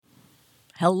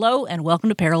Hello and welcome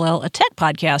to Parallel, a tech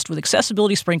podcast with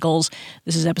accessibility sprinkles.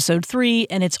 This is episode 3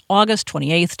 and it's August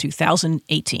 28th,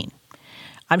 2018.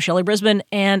 I'm Shelley Brisbane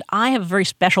and I have a very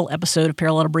special episode of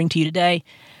Parallel to bring to you today.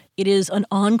 It is an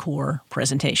encore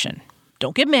presentation.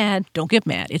 Don't get mad.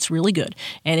 It's really good.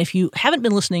 And if you haven't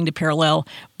been listening to Parallel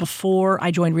before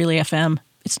I joined Relay FM,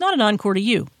 it's not an encore to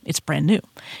you. It's brand new.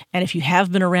 And if you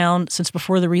have been around since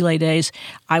before the Relay days,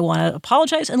 I want to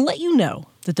apologize and let you know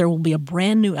that there will be a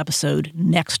brand new episode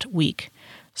next week.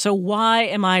 So why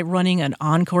am I running an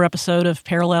encore episode of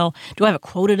Parallel? Do I have a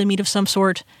quota to meet of some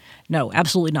sort? No,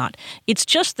 absolutely not. It's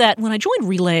just that when I joined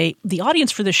Relay, the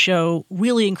audience for this show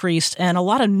really increased and a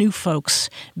lot of new folks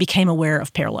became aware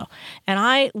of Parallel. And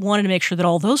I wanted to make sure that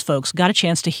all those folks got a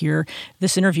chance to hear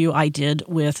this interview I did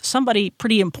with somebody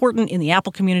pretty important in the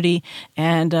Apple community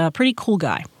and a pretty cool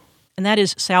guy. And that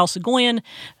is Sal Soghoian,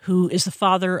 who is the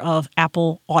father of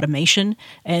Apple automation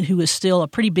and who is still a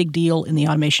pretty big deal in the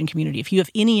automation community. If you have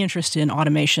any interest in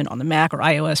automation on the Mac or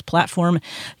iOS platform,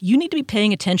 you need to be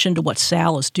paying attention to what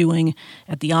Sal is doing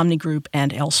at the Omni Group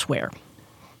and elsewhere.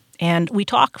 And we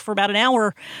talk for about an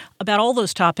hour about all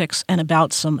those topics and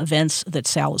about some events that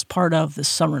Sal is part of this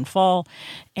summer and fall.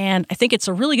 And I think it's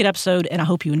a really good episode, and I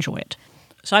hope you enjoy it.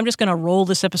 So I'm just going to roll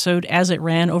this episode as it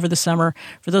ran over the summer.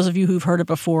 For those of you who've heard it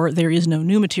before, there is no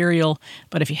new material.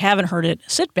 But if you haven't heard it,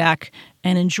 sit back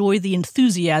and enjoy the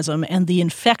enthusiasm and the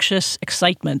infectious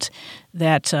excitement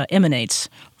that emanates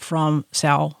from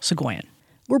Sal Soghoian.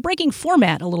 We're breaking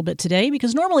format a little bit today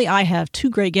because normally I have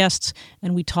two great guests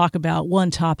and we talk about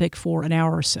one topic for an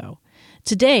hour or so.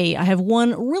 Today, I have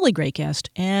one really great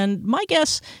guest, and my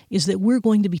guess is that we're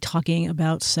going to be talking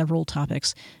about several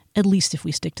topics, at least if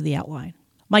we stick to the outline.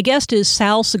 My guest is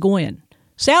Sal Soghoian.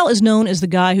 Sal is known as the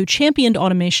guy who championed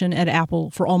automation at Apple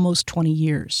for almost 20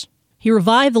 years. He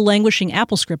revived the languishing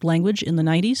AppleScript language in the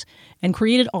 90s and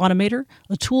created Automator,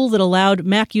 a tool that allowed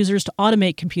Mac users to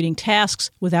automate computing tasks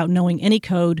without knowing any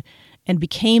code, and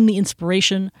became the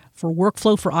inspiration for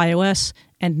Workflow for iOS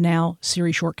and now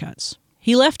Siri shortcuts.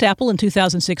 He left Apple in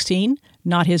 2016,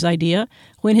 not his idea,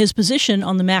 when his position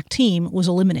on the Mac team was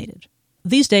eliminated.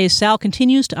 These days, Sal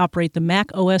continues to operate the Mac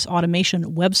OS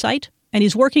Automation website, and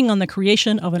he's working on the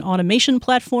creation of an automation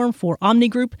platform for Omni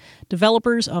Group,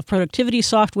 developers of productivity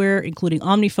software including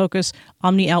OmniFocus,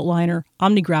 OmniOutliner,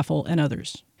 OmniGraffle, and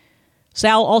others.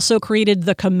 Sal also created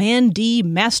the Command D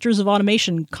Masters of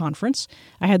Automation Conference.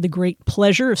 I had the great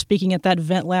pleasure of speaking at that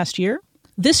event last year.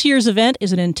 This year's event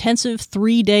is an intensive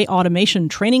 3-day automation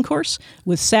training course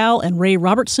with Sal and Ray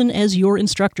Robertson as your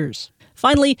instructors.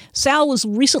 Finally, Sal was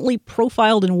recently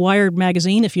profiled in Wired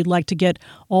magazine if you'd like to get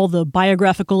all the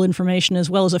biographical information as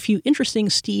well as a few interesting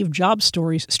Steve Jobs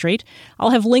stories straight.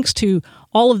 I'll have links to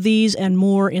all of these and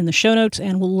more in the show notes,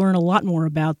 and we'll learn a lot more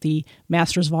about the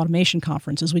Masters of Automation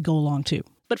Conference as we go along, too.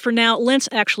 But for now, let's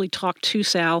actually talk to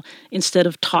Sal instead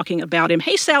of talking about him.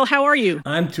 Hey, Sal, how are you?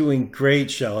 I'm doing great,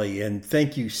 Shelley, and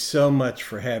thank you so much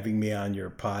for having me on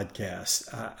your podcast.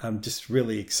 I'm just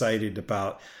really excited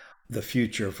about the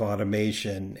future of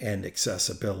automation and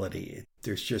accessibility.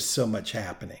 There's just so much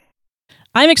happening.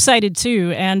 I'm excited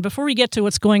too. And before we get to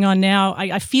what's going on now,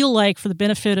 I feel like for the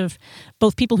benefit of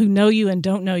both people who know you and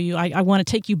don't know you, I want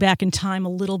to take you back in time a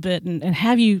little bit and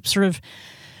have you sort of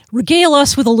regale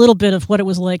us with a little bit of what it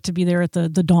was like to be there at the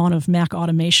dawn of Mac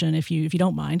automation, if you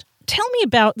don't mind. Tell me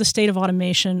about the state of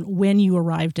automation when you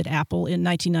arrived at Apple in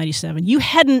 1997. You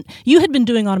had been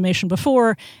doing automation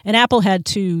before, and Apple had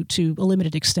to a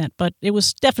limited extent, but it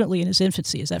was definitely in its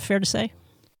infancy. Is that fair to say?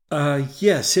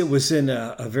 Yes, it was in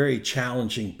a very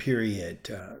challenging period.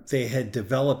 They had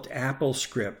developed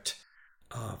AppleScript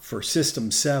for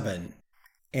System 7,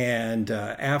 and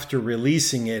after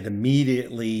releasing it,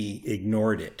 immediately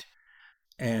ignored it.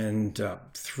 And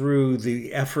through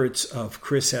the efforts of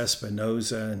Chris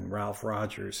Espinoza and Ralph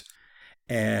Rogers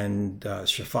and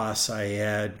Shafaa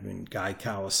Syed and Guy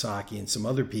Kawasaki and some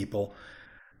other people,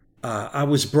 I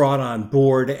was brought on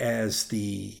board as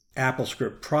the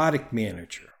AppleScript product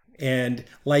manager. And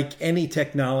like any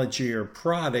technology or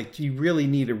product, you really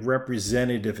need a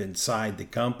representative inside the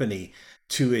company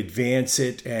to advance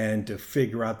it and to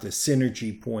figure out the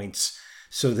synergy points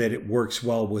so that it works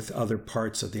well with other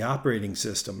parts of the operating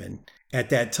system. And at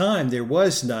that time, there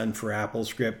was none for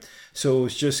AppleScript, so it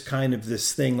was just kind of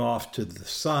this thing off to the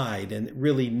side, and it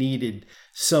really needed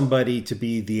somebody to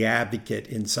be the advocate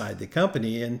inside the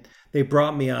company. And they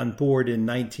brought me on board in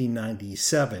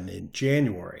 1997 in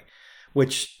January,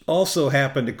 which also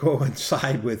happened to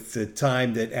coincide with the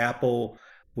time that Apple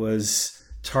was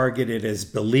targeted as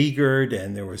beleaguered,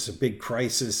 and there was a big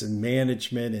crisis in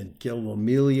management, and Gil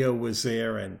Amelio was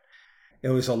there, and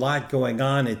there was a lot going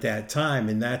on at that time.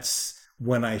 And that's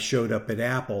when I showed up at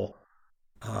Apple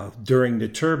during the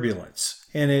turbulence.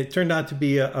 And it turned out to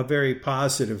be a very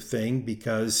positive thing,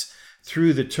 because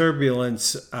through the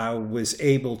turbulence, I was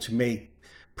able to make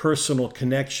personal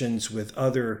connections with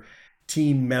other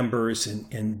team members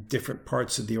in different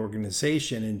parts of the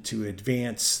organization and to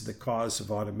advance the cause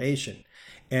of automation.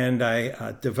 And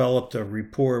I developed a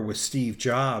rapport with Steve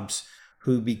Jobs,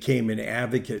 who became an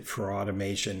advocate for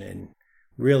automation and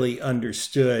really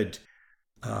understood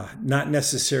not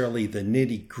necessarily the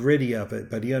nitty-gritty of it,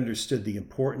 but he understood the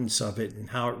importance of it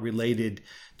and how it related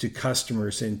to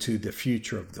customers and to the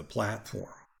future of the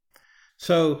platform.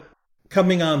 So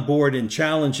coming on board in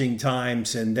challenging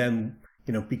times, and then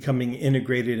becoming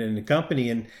integrated in the company,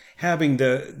 and having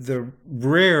the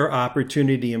rare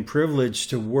opportunity and privilege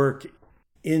to work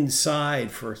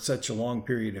inside for such a long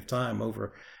period of time,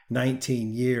 over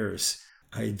 19 years,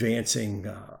 advancing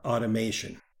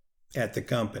automation at the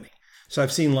company. So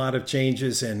I've seen a lot of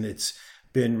changes, and it's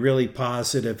been really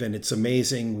positive, and it's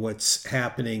amazing what's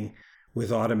happening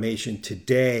with automation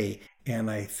today. And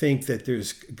I think that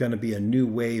there's going to be a new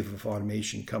wave of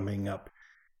automation coming up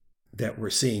that we're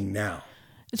seeing now.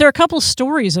 There are a couple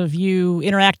stories of you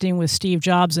interacting with Steve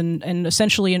Jobs and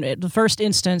essentially, in the first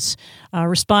instance,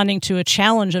 responding to a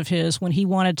challenge of his when he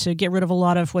wanted to get rid of a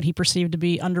lot of what he perceived to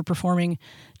be underperforming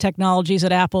technologies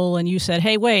at Apple. And you said,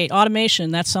 hey, wait, automation,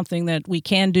 that's something that we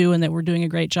can do and that we're doing a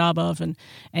great job of. And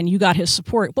you got his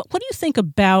support. What do you think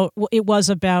about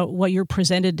what you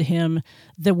presented to him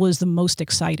that was the most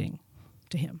exciting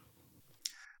to him?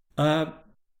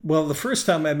 Well, the first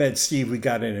time I met Steve, we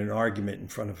got in an argument in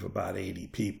front of about 80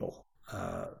 people.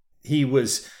 He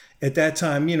was, at that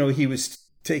time, he was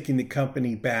taking the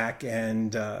company back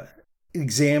and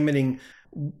examining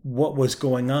what was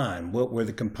going on, what were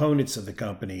the components of the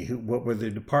company, what were the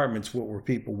departments, what were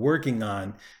people working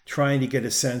on, trying to get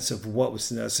a sense of what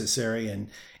was necessary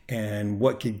and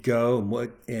what could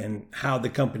go and how the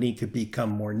company could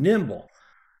become more nimble.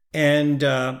 And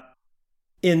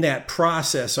in that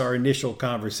process, our initial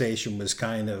conversation was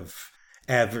kind of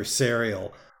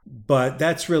adversarial, but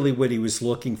that's really what he was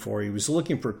looking for. He was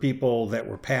looking for people that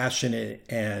were passionate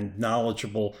and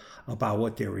knowledgeable about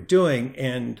what they were doing.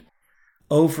 And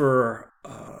over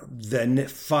the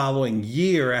following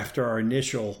year after our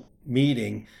initial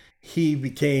meeting, he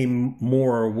became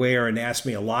more aware and asked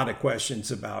me a lot of questions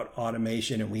about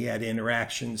automation, and we had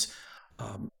interactions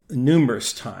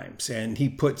numerous times. And he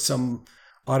put some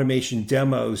automation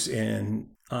demos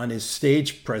on his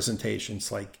stage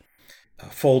presentations, like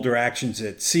folder actions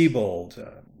at Siebold.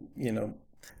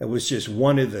 It was just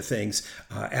one of the things.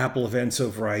 Apple Events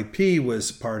over IP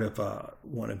was part of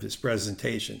one of his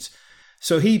presentations.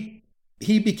 So he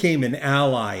became an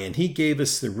ally, and he gave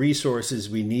us the resources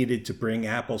we needed to bring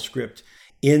AppleScript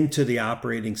into the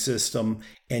operating system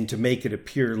and to make it a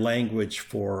pure language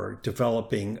for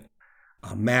developing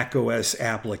Mac OS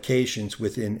applications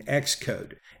within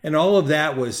Xcode. And all of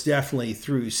that was definitely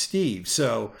through Steve.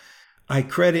 So I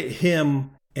credit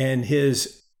him and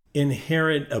his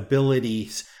inherent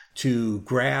abilities to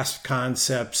grasp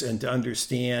concepts and to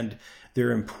understand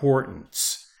their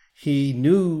importance. He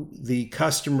knew the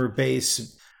customer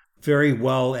base very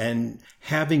well, and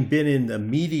having been in the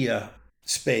media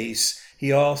space,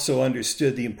 he also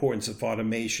understood the importance of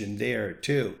automation there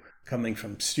too, coming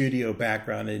from studio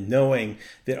background and knowing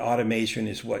that automation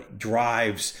is what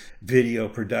drives video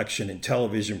production and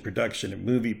television production and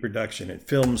movie production and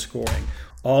film scoring.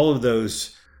 All of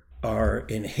those are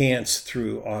enhanced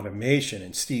through automation,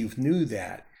 and Steve knew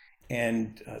that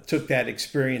and took that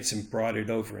experience and brought it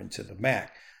over into the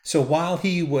Mac. So while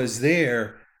he was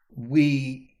there,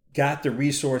 we got the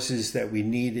resources that we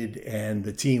needed, and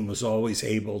the team was always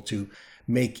able to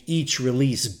make each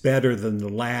release better than the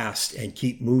last and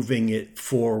keep moving it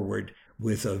forward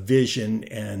with a vision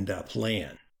and a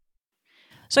plan.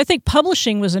 So I think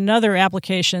publishing was another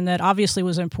application that obviously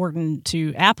was important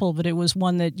to Apple, but it was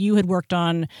one that you had worked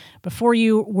on before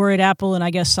you were at Apple, and I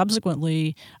guess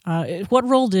subsequently. What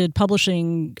role did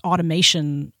publishing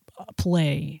automation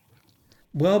play?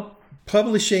 Well,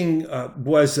 publishing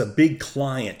was a big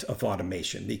client of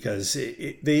automation because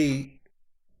they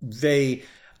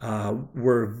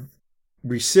were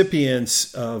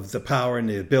recipients of the power and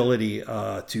the ability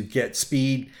to get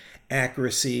speed,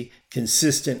 accuracy,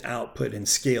 consistent output, and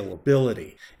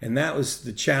scalability. And that was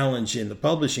the challenge in the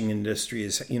publishing industry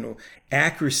is,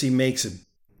 accuracy makes a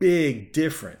big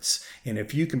difference. And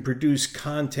if you can produce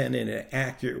content in an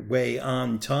accurate way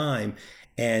on time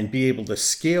and be able to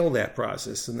scale that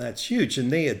process, then that's huge. And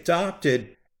they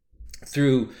adopted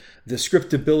through the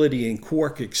scriptability in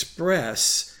Quark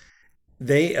Express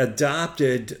they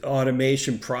adopted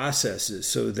automation processes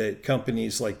so that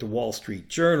companies like the Wall Street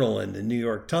Journal and the New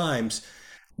York Times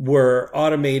were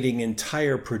automating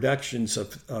entire productions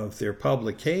of their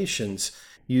publications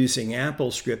using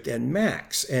AppleScript and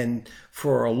Macs. And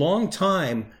for a long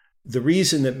time, the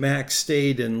reason that Macs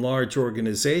stayed in large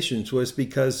organizations was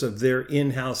because of their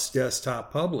in-house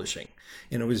desktop publishing.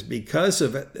 And it was because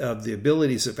of the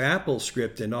abilities of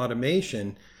AppleScript and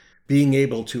automation being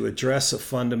able to address a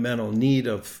fundamental need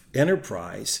of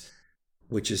enterprise,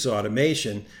 which is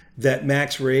automation, that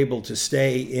Macs were able to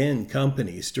stay in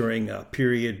companies during a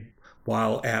period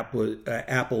while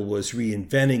Apple was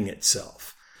reinventing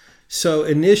itself. So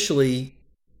initially,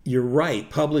 you're right,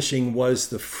 publishing was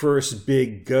the first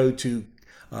big go-to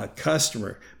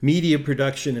customer. Media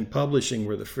production and publishing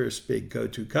were the first big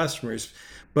go-to customers.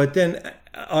 But then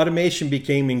automation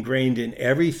became ingrained in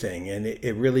everything, and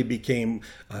it really became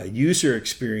a user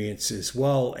experience as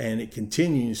well, and it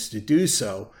continues to do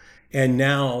so. And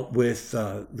now with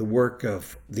the work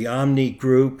of the Omni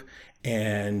Group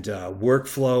and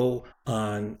workflow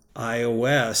on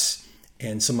iOS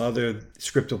and some other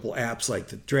scriptable apps like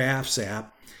the Drafts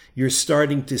app, you're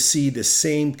starting to see the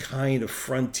same kind of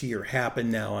frontier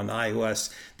happen now on iOS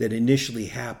that initially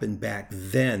happened back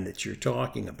then that you're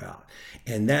talking about.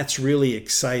 And that's really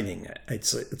exciting.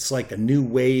 It's like a new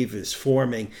wave is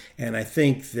forming. And I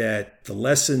think that the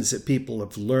lessons that people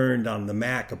have learned on the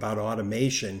Mac about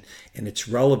automation and its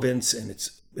relevance and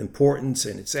its importance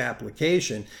and its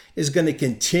application is going to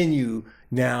continue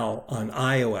now on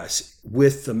iOS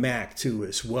with the Mac too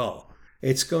as well.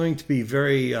 It's going to be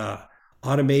very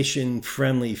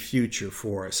automation-friendly future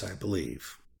for us, I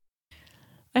believe.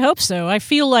 I hope so. I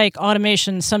feel like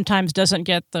automation sometimes doesn't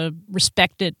get the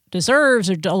respect it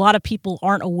deserves, or a lot of people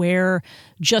aren't aware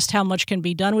just how much can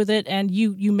be done with it. And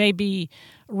you may be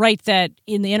right that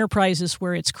in the enterprises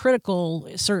where it's critical,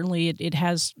 certainly it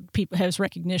has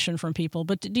recognition from people.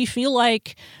 But do you feel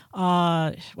like,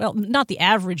 well, not the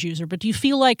average user, but do you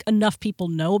feel like enough people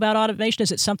know about automation?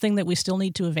 Is it something that we still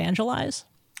need to evangelize?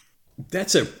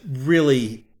 That's a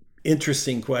really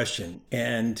interesting question.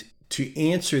 And to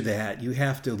answer that, you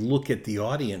have to look at the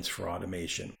audience for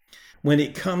automation. When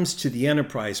it comes to the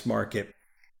enterprise market,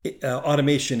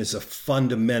 automation is a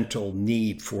fundamental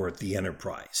need for the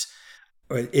enterprise.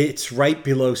 It's right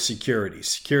below security.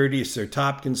 Security is their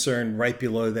top concern. Right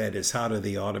below that is how do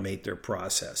they automate their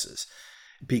processes?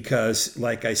 Because,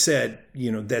 like I said,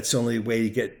 that's the only way to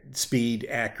get speed,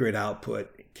 accurate output,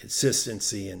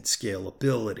 consistency, and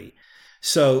scalability.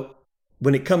 So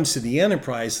when it comes to the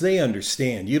enterprise, they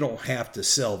understand you don't have to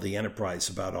sell the enterprise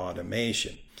about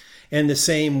automation. And the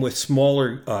same with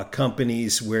smaller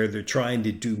companies where they're trying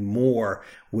to do more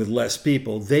with less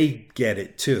people, they get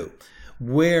it too.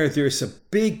 Where there's a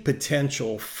big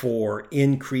potential for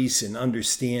increase in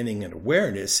understanding and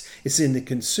awareness is in the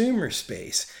consumer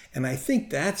space. And I think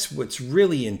that's what's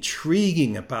really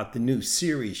intriguing about the new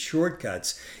series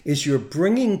Shortcuts is you're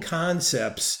bringing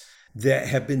concepts that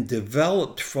have been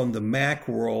developed from the Mac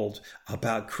world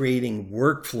about creating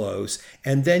workflows,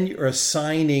 and then you're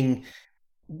assigning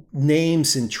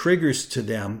names and triggers to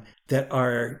them that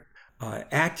are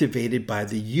activated by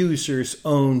the user's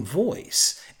own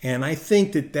voice. And I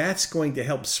think that that's going to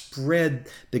help spread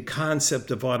the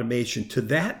concept of automation to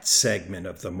that segment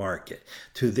of the market,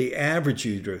 to the average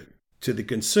user, to the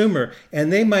consumer,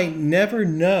 and they might never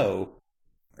know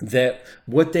that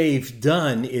what they've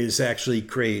done is actually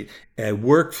create a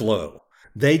workflow.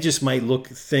 They just might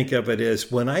think of it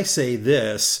as when I say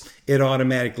this, it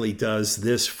automatically does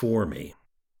this for me.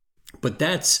 But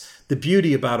that's the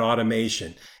beauty about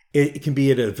automation. It can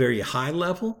be at a very high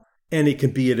level and it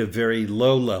can be at a very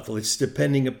low level. It's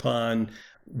depending upon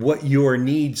what your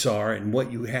needs are and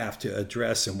what you have to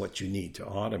address and what you need to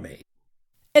automate.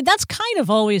 And that's kind of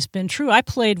always been true. I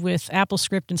played with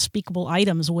AppleScript and Speakable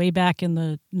Items way back in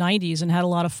the 90s and had a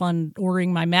lot of fun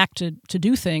ordering my Mac to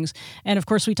do things. And of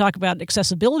course, we talk about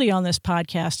accessibility on this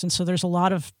podcast. And so there's a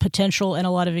lot of potential and a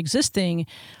lot of existing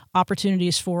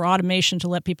opportunities for automation to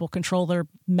let people control their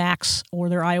Macs or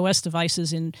their iOS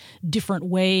devices in different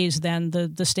ways than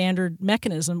the standard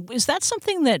mechanism. Is that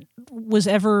something that was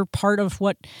ever part of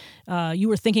what you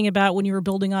were thinking about when you were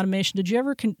building automation? Did you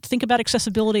ever think about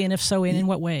accessibility, and if so, in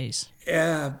what ways?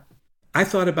 I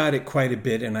thought about it quite a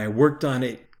bit, and I worked on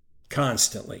it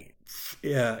constantly.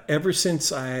 Ever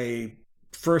since I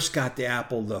first got to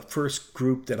Apple, the first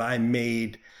group that I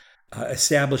made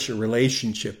establish a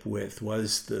relationship with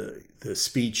was the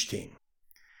speech team.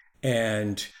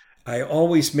 And I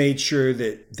always made sure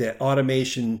that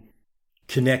automation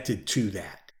connected to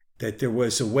that there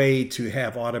was a way to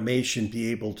have automation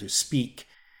be able to speak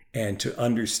and to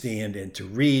understand and to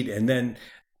read. And then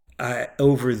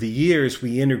over the years,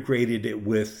 we integrated it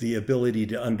with the ability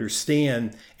to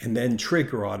understand and then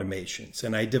trigger automations.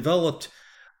 And I developed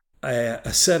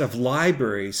a set of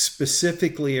libraries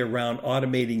specifically around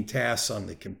automating tasks on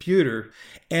the computer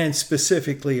and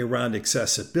specifically around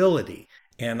accessibility.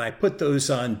 And I put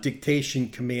those on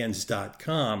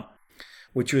dictationcommands.com,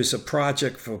 which was a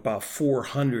project for about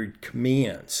 400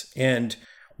 commands. And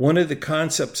one of the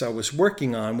concepts I was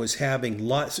working on was having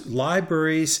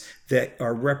libraries that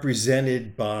are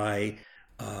represented by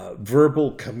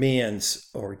verbal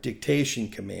commands or dictation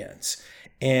commands.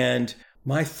 And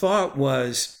my thought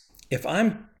was, if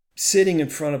I'm sitting in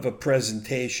front of a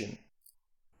presentation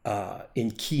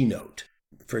in Keynote,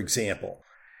 for example,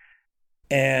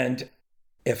 and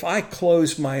if I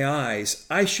close my eyes,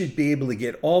 I should be able to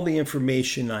get all the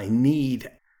information I need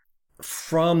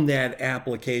from that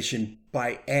application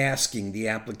by asking the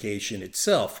application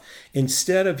itself,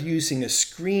 instead of using a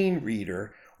screen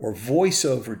reader or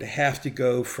voiceover to have to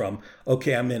go from,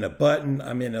 okay, I'm in a button,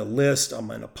 I'm in a list,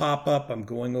 I'm in a pop-up, I'm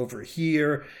going over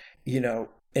here,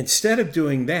 Instead of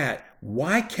doing that,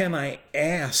 why can't I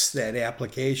ask that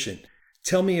application,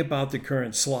 tell me about the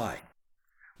current slide?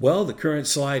 Well, the current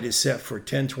slide is set for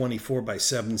 1024 by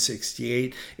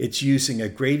 768. It's using a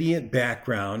gradient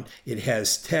background. It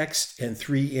has text and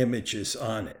 3 images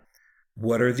on it.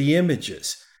 What are the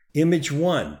images? Image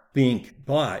 1, bink,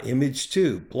 blah. Image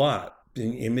 2, blah.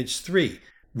 Image 3.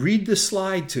 Read the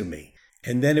slide to me.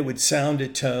 And then it would sound a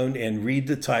tone and read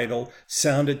the title,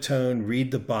 sound a tone,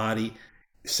 read the body,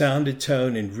 sound a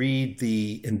tone, and read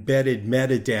the embedded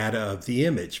metadata of the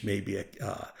image, maybe a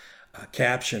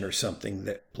caption or something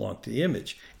that belonged to the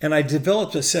image. And I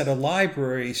developed a set of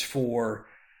libraries for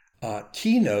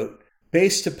Keynote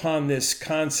based upon this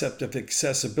concept of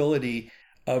accessibility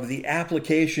of the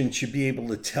application should be able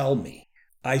to tell me.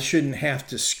 I shouldn't have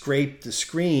to scrape the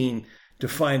screen to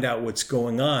find out what's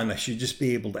going on. I should just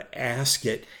be able to ask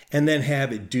it and then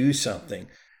have it do something.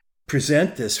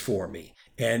 Present this for me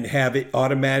and have it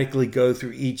automatically go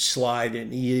through each slide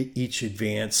and each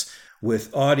advance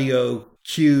with audio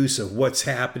cues of what's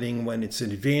happening when it's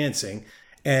advancing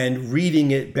and reading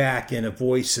it back in a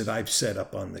voice that I've set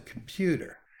up on the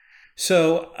computer.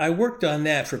 So I worked on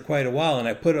that for quite a while, and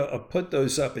I put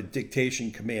those up at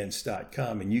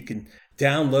dictationcommands.com, and you can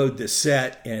download the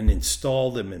set and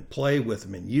install them and play with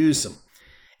them and use them.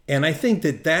 And I think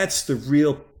that that's the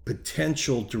real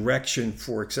potential direction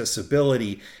for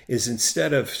accessibility, is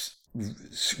instead of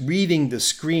reading the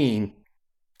screen,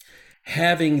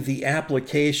 having the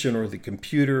application or the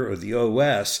computer or the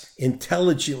OS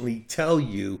intelligently tell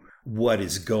you what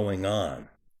is going on.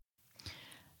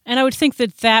 And I would think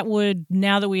that would,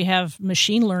 now that we have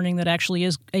machine learning that actually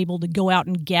is able to go out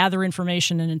and gather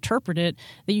information and interpret it,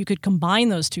 that you could combine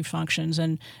those two functions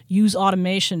and use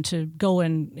automation to go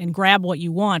and grab what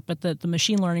you want, but that the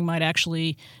machine learning might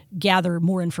actually gather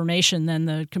more information than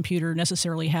the computer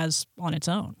necessarily has on its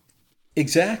own.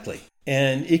 Exactly.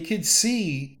 And it could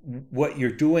see what you're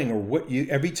doing or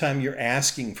every time you're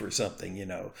asking for something,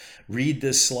 read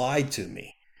this slide to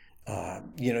me.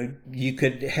 You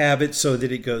could have it so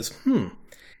that it goes,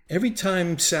 every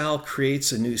time Sal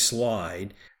creates a new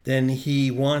slide, then he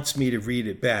wants me to read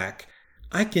it back.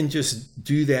 I can just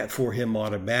do that for him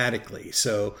automatically.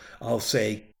 So I'll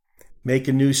say, make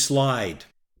a new slide,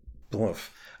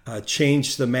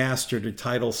 change the master to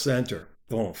title center,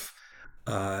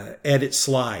 edit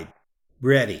slide,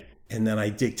 ready. And then I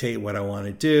dictate what I want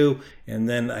to do. And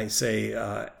then I say,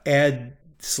 add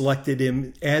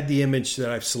the image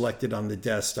that I've selected on the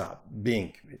desktop,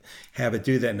 Bing, have it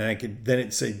do that. And then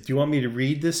it'd say, do you want me to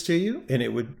read this to you? And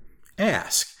it would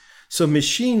ask. So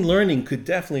machine learning could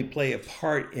definitely play a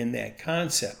part in that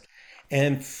concept.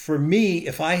 And for me,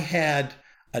 if I had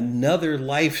another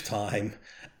lifetime,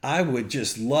 I would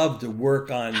just love to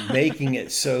work on making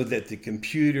it so that the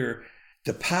computer,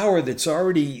 the power that's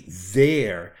already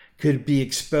there, could be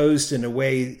exposed in a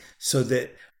way so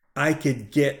that I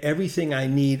could get everything I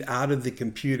need out of the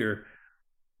computer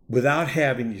without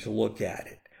having to look at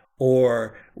it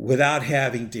or without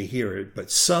having to hear it, but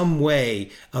some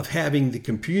way of having the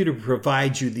computer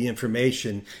provide you the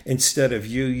information instead of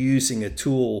you using a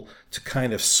tool to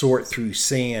kind of sort through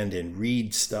sand and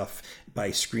read stuff by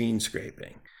screen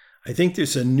scraping. I think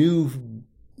there's a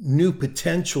new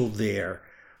potential there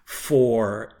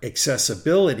for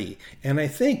accessibility. And I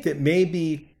think that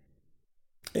maybe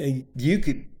you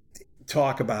could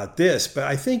talk about this, but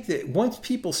I think that once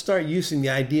people start using the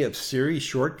idea of Siri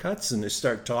shortcuts and they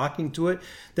start talking to it,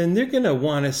 then they're going to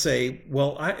want to say,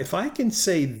 well, if I can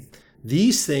say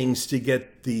these things to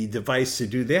get the device to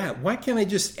do that. Why can't I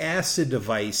just ask the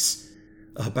device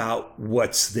about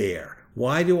what's there?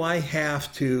 Why do I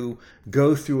have to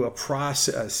go through a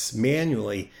process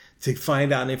manually to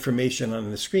find out information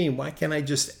on the screen? Why can't I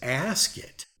just ask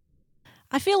it?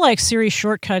 I feel like Siri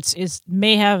Shortcuts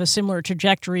may have a similar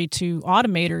trajectory to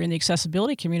Automator in the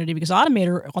accessibility community, because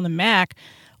Automator on the Mac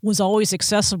was always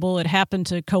accessible. It happened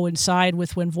to coincide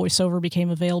with when VoiceOver became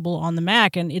available on the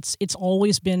Mac, and it's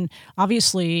always been,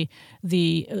 obviously,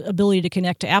 the ability to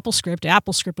connect to AppleScript.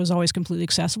 AppleScript was always completely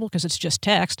accessible because it's just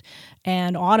text,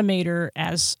 and Automator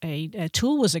as a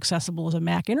tool was accessible as a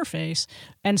Mac interface.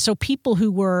 And so people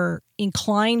who were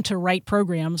inclined to write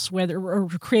programs, or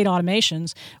create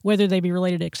automations, whether they be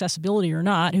related to accessibility or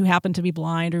not, who happen to be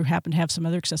blind or happen to have some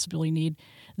other accessibility need,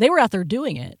 they were out there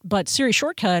doing it. But Siri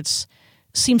Shortcuts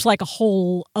seems like a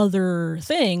whole other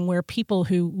thing where people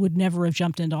who would never have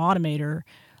jumped into Automator,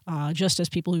 just as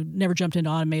people who never jumped into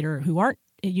Automator who aren't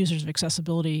users of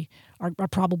accessibility are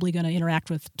probably going to interact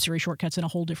with Siri Shortcuts in a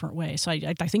whole different way. So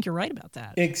I think you're right about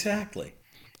that. Exactly.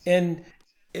 And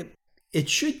it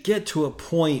should get to a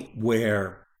point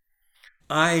where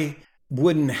I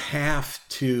wouldn't have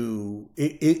to,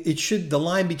 the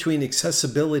line between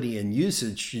accessibility and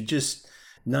usage should just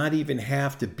not even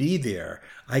have to be there.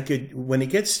 When it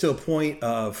gets to a point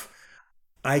of,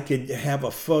 I could have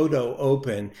a photo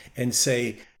open and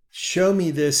say, show me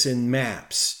this in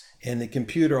Maps. And the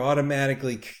computer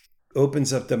automatically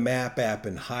opens up the Map app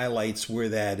and highlights where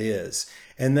that is.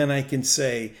 And then I can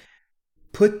say,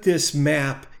 put this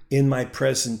map in my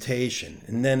presentation.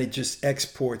 And then it just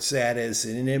exports that as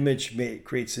an image,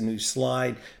 creates a new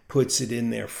slide, puts it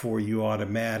in there for you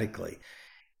automatically.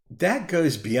 That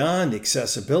goes beyond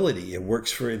accessibility. It works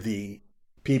for the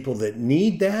people that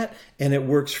need that, and it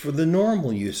works for the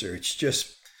normal user. It's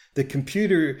just the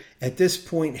computer at this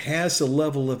point has a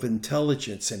level of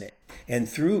intelligence in it, and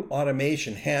through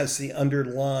automation has the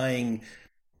underlying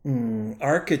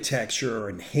architecture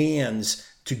and hands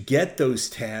to get those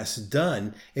tasks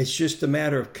done. It's just a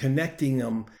matter of connecting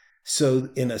them so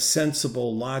in a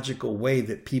sensible, logical way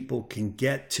that people can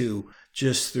get to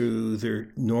just through their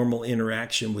normal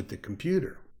interaction with the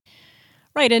computer.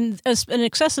 Right, and an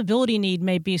accessibility need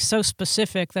may be so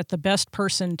specific that the best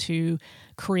person to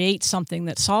create something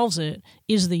that solves it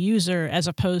is the user, as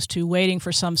opposed to waiting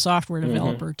for some software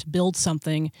developer to build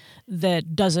something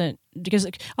that doesn't. Because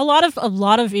a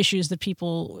lot of issues that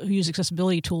people who use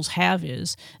accessibility tools have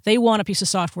is they want a piece of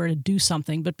software to do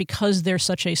something, but because they're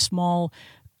such a small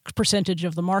percentage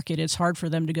of the market, it's hard for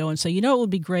them to go and say, what would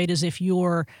be great is if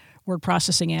your word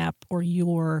processing app or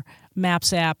your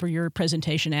Maps app or your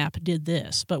presentation app did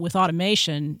this. But with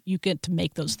automation, you get to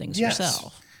make those things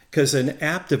yourself. Because an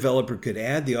app developer could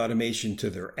add the automation to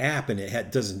their app and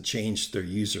it doesn't change their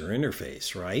user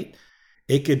interface, right?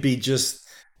 It could be just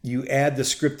you add the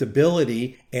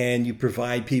scriptability and you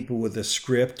provide people with a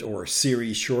script or a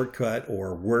Siri shortcut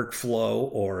or workflow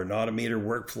or an Automator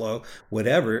workflow,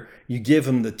 whatever. You give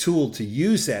them the tool to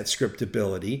use that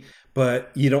scriptability,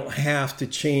 but you don't have to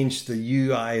change the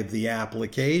UI of the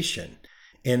application.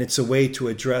 And it's a way to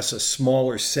address a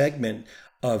smaller segment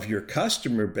of your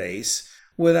customer base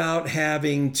without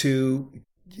having to,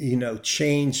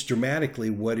 change dramatically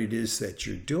what it is that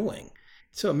you're doing.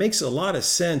 So it makes a lot of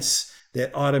sense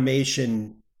that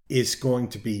automation is going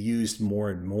to be used more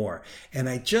and more. And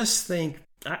I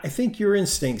think your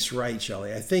instinct's right,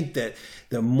 Shelley. I think that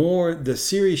the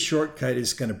Siri shortcut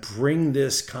is going to bring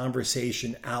this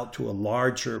conversation out to a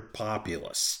larger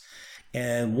populace.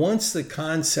 And once the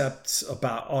concepts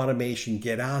about automation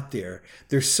get out there,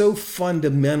 they're so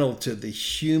fundamental to the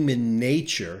human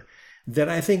nature that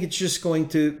I think it's just going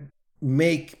to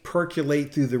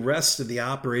percolate through the rest of the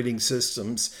operating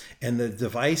systems and the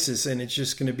devices, and it's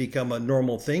just going to become a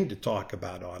normal thing to talk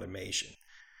about automation.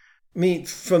 I mean,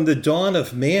 from the dawn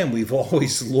of man, we've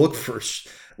always looked for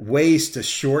ways to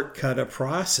shortcut a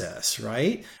process,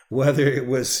 right? Whether it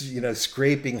was,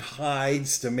 scraping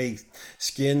hides to make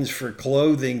skins for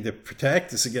clothing to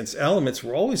protect us against elements,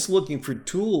 we're always looking for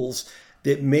tools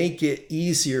that make it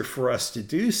easier for us to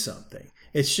do something.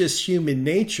 It's just human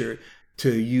nature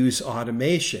to use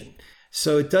automation.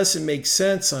 So it doesn't make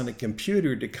sense on a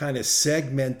computer to kind of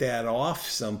segment that off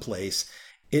someplace.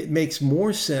 It makes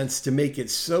more sense to make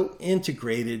it so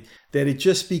integrated that it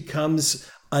just becomes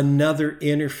another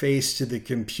interface to the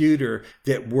computer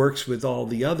that works with all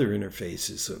the other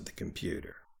interfaces of the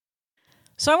computer.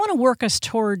 So I want to work us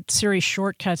toward Siri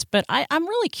shortcuts, but I'm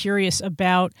really curious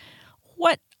about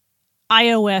what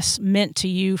iOS meant to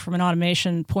you from an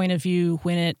automation point of view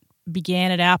when it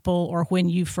began at Apple or when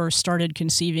you first started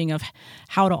conceiving of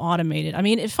how to automate it? I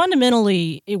mean,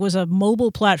 fundamentally, it was a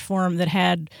mobile platform that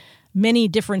had many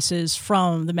differences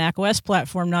from the macOS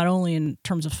platform, not only in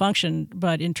terms of function,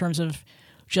 but in terms of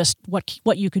just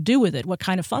what you could do with it, what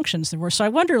kind of functions there were. So I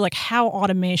wonder, like, how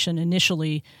automation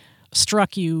initially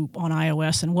struck you on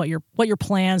iOS, and what your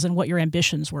plans and what your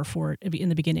ambitions were for it in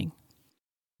the beginning.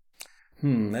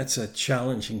 That's a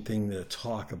challenging thing to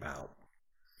talk about.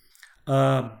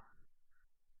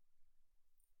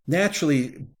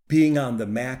 Naturally, being on the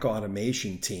Mac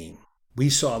automation team, we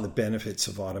saw the benefits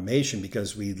of automation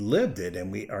because we lived it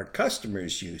and our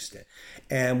customers used it.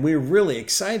 And we're really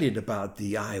excited about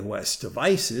the iOS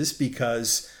devices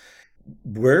because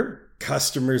we're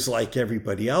customers like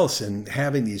everybody else, and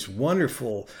having these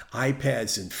wonderful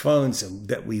iPads and phones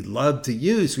that we love to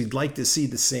use, we'd like to see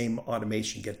the same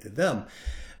automation get to them.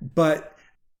 But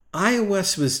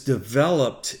iOS was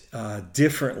developed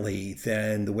differently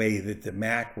than the way that the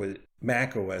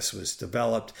Mac OS was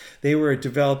developed. They were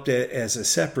developed as a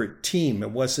separate team.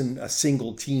 It wasn't a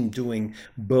single team doing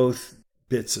both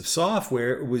bits of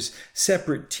software. It was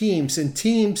separate teams, and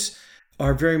teams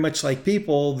are very much like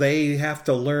people. They have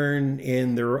to learn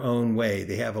in their own way.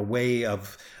 They have a way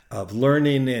of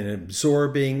learning and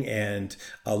absorbing and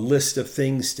a list of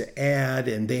things to add,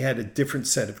 and they had a different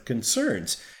set of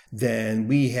concerns than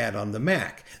we had on the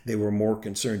Mac. They were more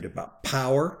concerned about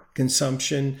power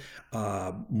consumption,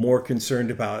 more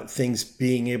concerned about things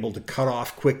being able to cut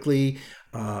off quickly,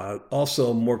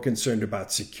 also more concerned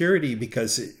about security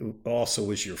because it also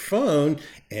was your phone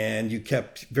and you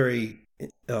kept very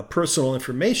personal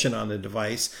information on the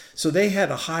device. So they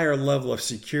had a higher level of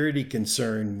security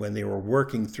concern when they were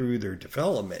working through their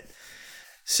development.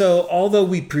 So although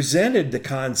we presented the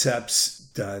concepts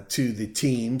to the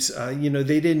teams,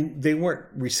 they weren't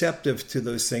receptive to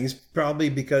those things, probably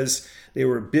because they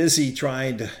were busy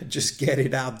trying to just get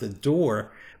it out the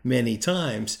door many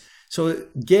times. So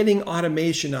getting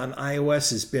automation on iOS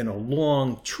has been a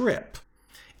long trip.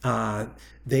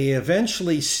 They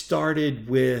eventually started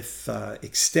with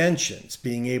extensions,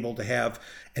 being able to have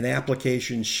an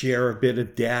application share a bit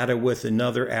of data with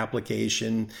another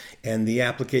application, and the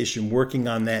application working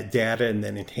on that data and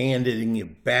then handing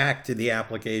it back to the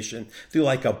application through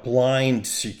like a blind,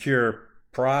 secure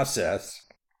process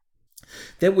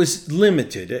that was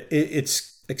limited.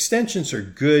 Its extensions are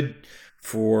good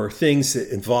for things that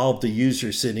involve the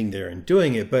user sitting there and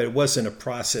doing it, but it wasn't a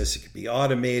process that could be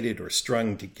automated or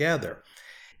strung together.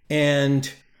 And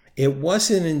it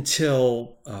wasn't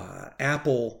until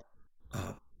Apple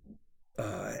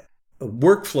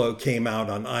workflow came out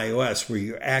on iOS where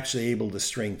you're actually able to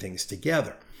string things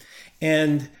together.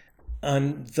 And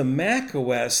on the Mac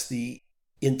OS, the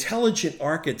intelligent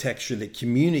architecture that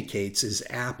communicates is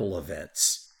Apple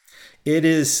Events. It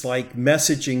is like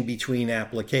messaging between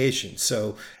applications.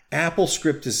 So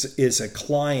AppleScript is a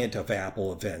client of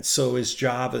Apple Events. So is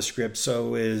JavaScript.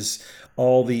 So is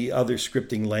all the other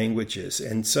scripting languages.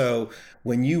 And so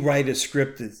when you write a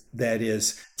script that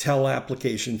is tell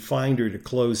application finder to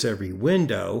close every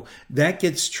window, that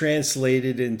gets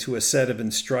translated into a set of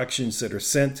instructions that are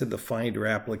sent to the finder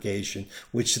application,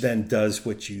 which then does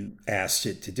what you asked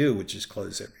it to do, which is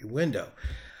close every window.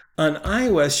 On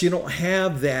iOS, you don't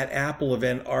have that Apple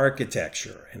Event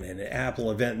architecture and an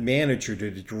Apple Event Manager to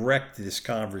direct this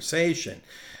conversation.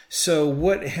 So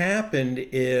what happened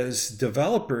is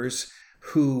developers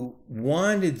who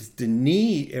wanted the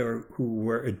need, or who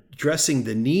were addressing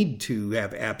the need to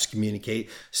have apps communicate,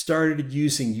 started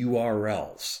using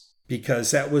URLs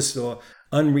because that was the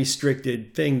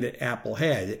unrestricted thing that Apple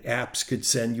had. Apps could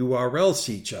send URLs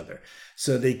to each other.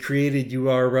 So they created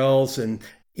URLs, and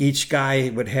each guy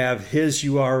would have his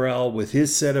URL with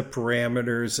his set of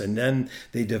parameters. And then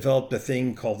they developed a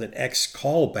thing called an X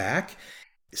callback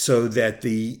so that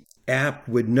the app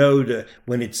would know to,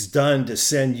 when it's done, to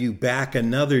send you back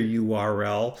another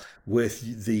URL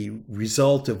with the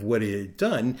result of what it had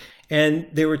done. And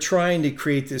they were trying to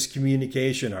create this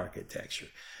communication architecture.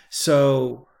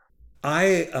 So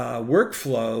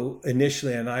Workflow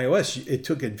initially on iOS, it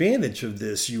took advantage of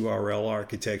this URL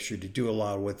architecture to do a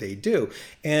lot of what they do.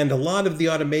 And a lot of the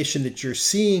automation that you're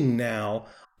seeing now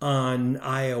on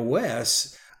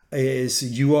iOS is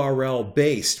URL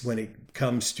based when it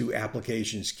comes to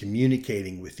applications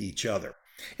communicating with each other.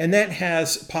 And that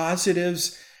has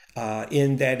positives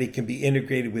in that it can be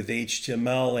integrated with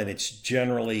HTML, and it's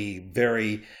generally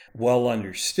very well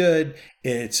understood.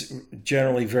 It's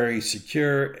generally very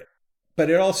secure, but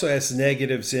it also has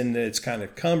negatives in that it's kind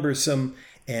of cumbersome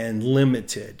and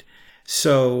limited.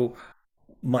 So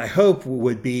my hope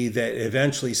would be that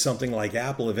eventually something like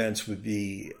Apple Events would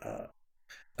be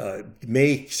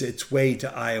makes its way to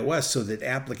iOS so that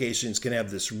applications can have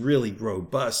this really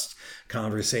robust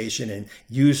conversation and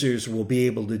users will be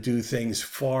able to do things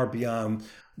far beyond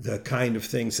the kind of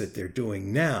things that they're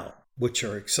doing now, which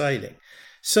are exciting.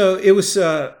 So it was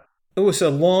a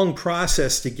long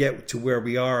process to get to where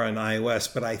we are on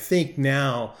iOS, but I think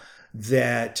now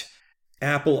that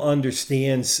Apple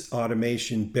understands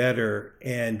automation better,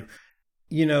 and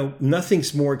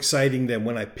nothing's more exciting than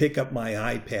when I pick up my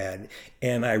iPad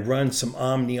and I run some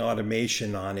Omni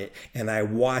automation on it and I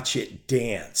watch it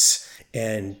dance.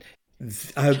 And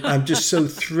I'm just so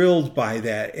thrilled by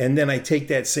that. And then I take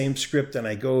that same script and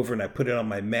I go over and I put it on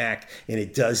my Mac and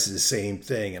it does the same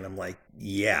thing. And I'm like,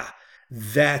 yeah,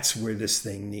 that's where this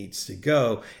thing needs to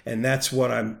go. And that's why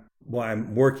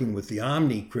I'm working with the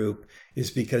Omni group, is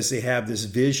because they have this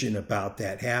vision about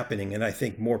that happening. And I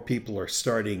think more people are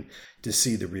starting to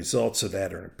see the results of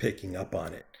that and are picking up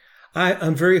on it.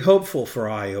 I'm very hopeful for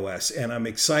iOS and I'm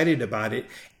excited about it.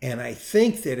 And I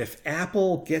think that if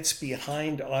Apple gets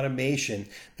behind automation,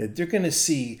 that they're going to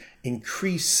see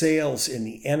increased sales in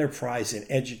the enterprise and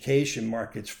education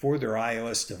markets for their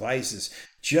iOS devices,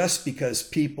 just because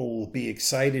people will be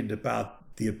excited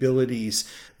about the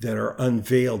abilities that are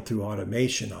unveiled through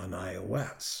automation on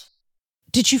iOS.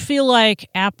 Did you feel like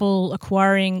Apple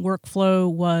acquiring Workflow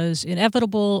was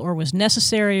inevitable or was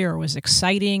necessary or was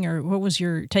exciting, or what was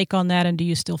your take on that, and do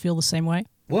you still feel the same way?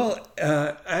 Well,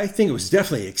 I think it was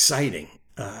definitely exciting.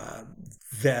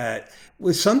 That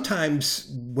was sometimes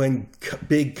when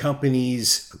big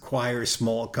companies acquire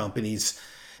small companies,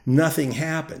 nothing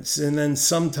happens. And then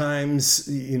sometimes,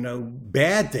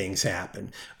 bad things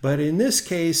happen. But in this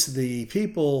case, the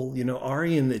people,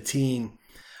 Ari and the team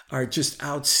are just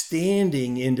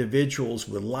outstanding individuals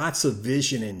with lots of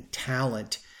vision and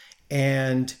talent.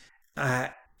 And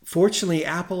fortunately,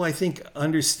 Apple, I think,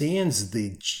 understands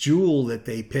the jewel that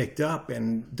they picked up,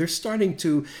 and they're starting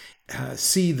to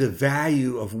see the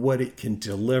value of what it can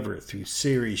deliver through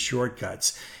Siri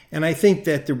shortcuts. And I think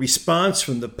that the response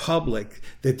from the public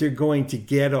that they're going to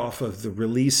get off of the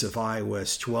release of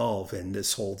iOS 12 and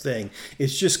this whole thing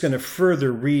is just going to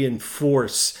further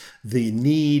reinforce the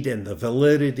need and the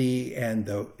validity and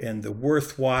the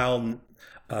worthwhile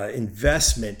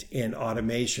investment in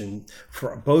automation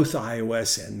for both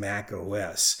iOS and Mac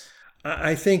OS.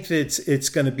 I think that it's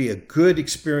going to be a good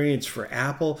experience for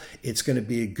Apple. It's going to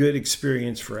be a good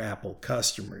experience for Apple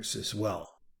customers as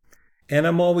well. And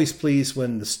I'm always pleased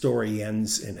when the story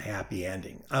ends in a happy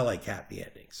ending. I like happy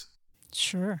endings.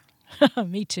 Sure.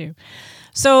 Me too.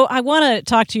 So I want to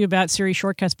talk to you about Siri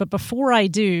shortcuts, but before I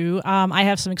do, I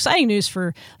have some exciting news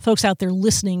for folks out there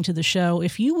listening to the show.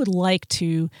 If you would like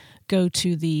to go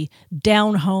to the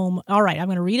Down Home, all right, I'm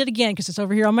going to read it again because it's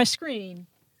over here on my screen.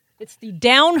 It's the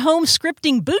Down Home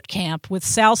Scripting Bootcamp with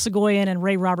Sal Soghoian and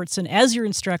Ray Robertson as your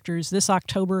instructors this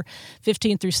October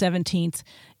 15th through 17th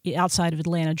outside of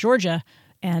Atlanta, Georgia.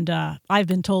 And I've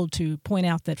been told to point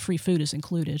out that free food is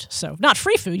included. So not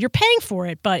free food, you're paying for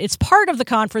it, but it's part of the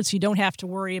conference. You don't have to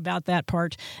worry about that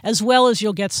part, as well as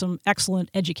you'll get some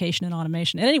excellent education and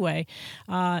automation. And anyway,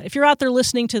 if you're out there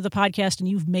listening to the podcast and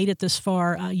you've made it this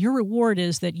far, your reward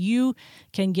is that you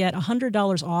can get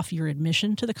 $100 off your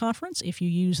admission to the conference if you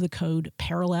use the code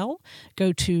PARALLEL.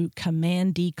 Go to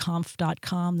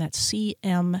commanddconf.com. That's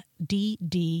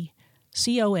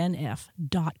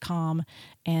CMDDCONF.com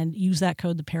and use that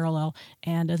code, the parallel.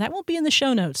 And that won't be in the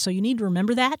show notes. So you need to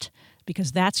remember that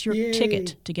because that's your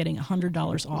ticket to getting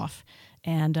 $100 off.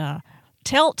 And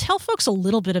tell folks a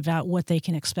little bit about what they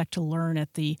can expect to learn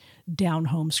at the Down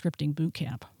Home Scripting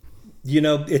Bootcamp.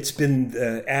 It's been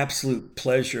an absolute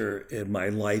pleasure in my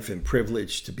life and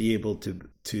privilege to be able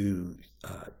to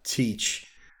teach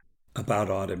about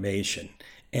automation.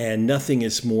 And nothing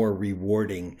is more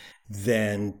rewarding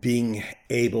than being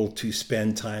able to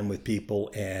spend time with people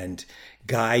and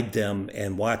guide them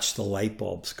and watch the light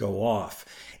bulbs go off.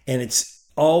 And it's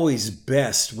always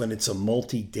best when it's a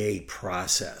multi-day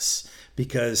process,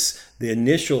 because the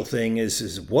initial thing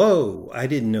is, whoa, I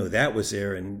didn't know that was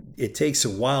there. And it takes a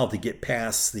while to get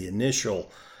past the initial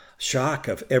shock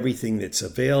of everything that's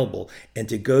available and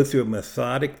to go through a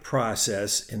methodic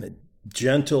process in a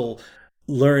gentle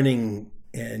learning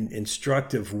and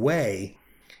instructive way.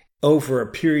 Over a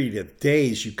period of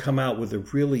days, you come out with a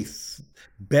really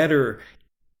better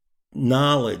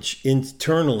knowledge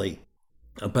internally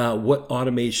about what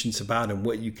automation's about and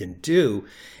what you can do.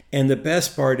 And the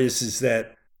best part is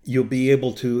that you'll be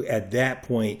able to, at that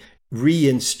point,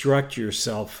 re-instruct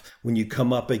yourself when you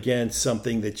come up against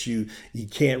something that you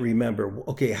can't remember.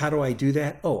 Okay, how do I do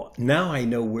that? Oh, now I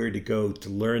know where to go to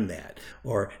learn that.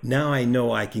 Or now I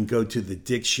know I can go to the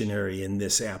dictionary in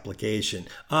this application.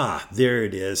 Ah, there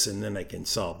it is, and then I can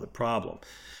solve the problem.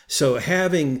 So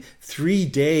having 3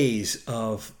 days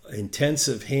of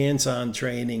intensive hands-on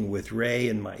training with Ray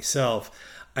and myself,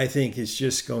 I think is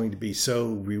just going to be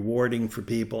so rewarding for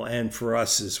people and for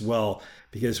us as well,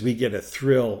 because we get a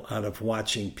thrill out of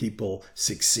watching people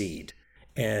succeed.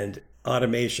 And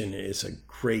automation is a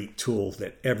great tool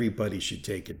that everybody should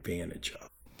take advantage of.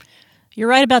 You're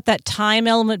right about that time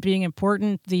element being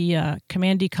important. The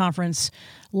Command D conference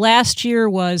last year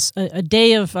was a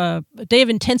day of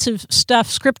intensive stuff,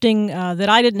 scripting that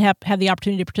I didn't have the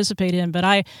opportunity to participate in, but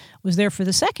I was there for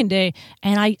the second day,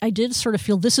 and I did sort of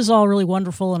feel this is all really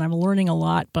wonderful, and I'm learning a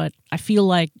lot, but I feel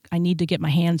like I need to get my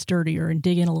hands dirtier and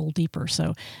dig in a little deeper.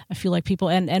 So I feel like people,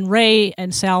 and Ray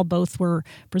and Sal both were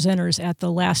presenters at the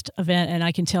last event, and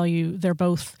I can tell you they're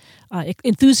both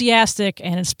enthusiastic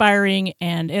and inspiring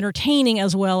and entertaining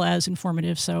as well as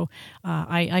informative. So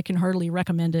I can heartily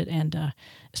recommend it, and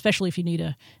especially if you need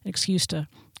an excuse to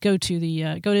go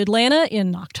to Atlanta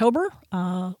in October,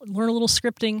 learn a little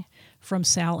scripting from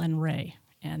Sal and Ray,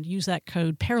 and use that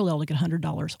code Parallel to get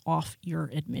 $100 off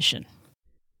your admission.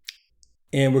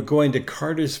 And we're going to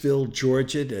Cartersville,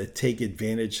 Georgia to take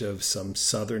advantage of some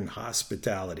Southern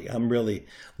hospitality. I'm really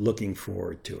looking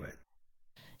forward to it.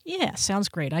 Yeah, sounds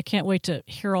great. I can't wait to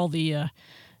hear all the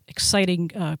exciting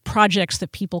projects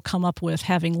that people come up with,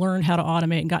 having learned how to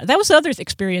automate. That was the other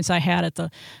experience I had at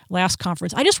the last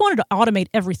conference. I just wanted to automate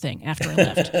everything after I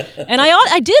left. And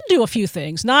I did do a few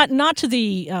things, not to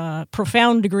the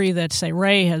profound degree that, say,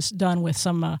 Ray has done with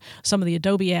some of the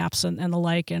Adobe apps and the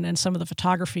like, and some of the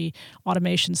photography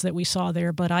automations that we saw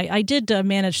there. But I did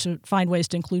manage to find ways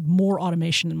to include more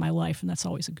automation in my life, and that's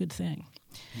always a good thing.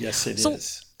 Yes, it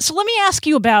is. So let me ask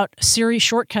you about Siri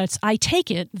shortcuts. I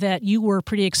take it that you were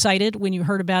pretty excited when you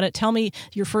heard about it. Tell me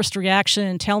your first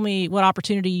reaction. Tell me what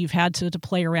opportunity you've had to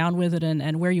play around with it,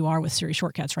 and where you are with Siri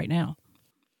shortcuts right now.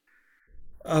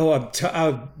 Oh,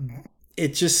 it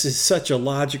just is such a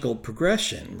logical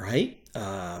progression, right?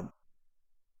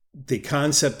 The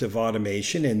concept of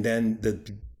automation, and then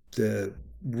the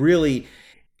really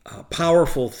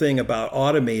powerful thing about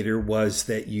Automator was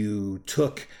that you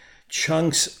took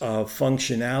chunks of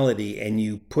functionality and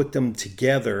you put them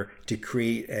together to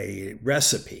create a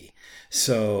recipe.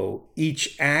 So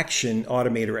each action,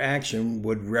 Automator action,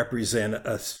 would represent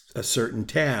a certain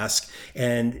task,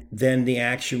 and then the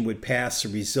action would pass the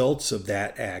results of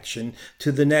that action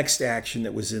to the next action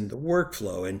that was in the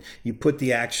workflow. And you put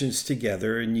the actions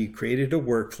together and you created a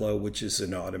workflow, which is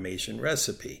an automation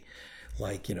recipe.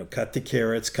 Like, cut the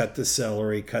carrots, cut the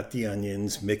celery, cut the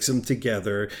onions, mix them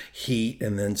together, heat,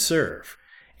 and then serve.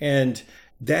 And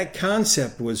that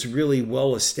concept was really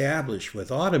well established with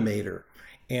Automator.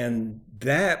 And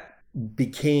that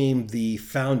became the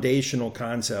foundational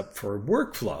concept for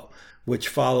workflow, which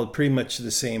followed pretty much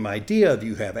the same idea of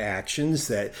you have actions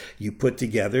that you put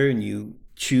together and you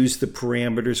choose the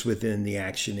parameters within the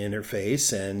action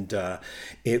interface, and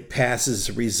it passes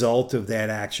the result of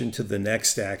that action to the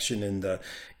next action in the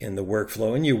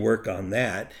workflow, and you work on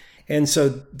that. And so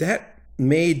that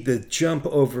made the jump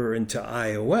over into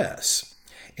iOS.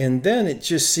 And then it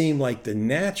just seemed like the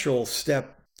natural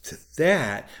step to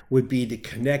that would be to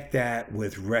connect that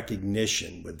with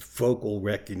recognition, with vocal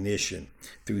recognition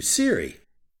through Siri,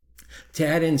 to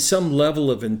add in some level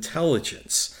of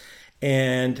intelligence.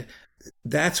 And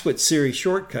that's what Siri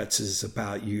Shortcuts is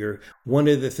about. One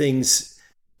of the things,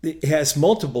 it has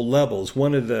multiple levels.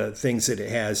 One of the things that it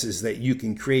has is that you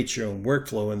can create your own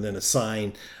workflow and then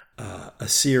assign a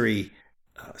Siri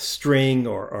string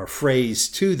or phrase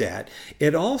to that.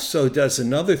 It also does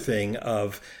another thing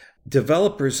of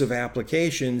developers of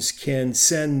applications can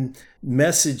send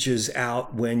messages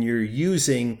out when you're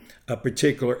using a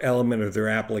particular element of their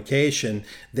application.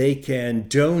 They can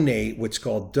donate, what's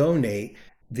called donate,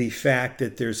 the fact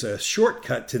that there's a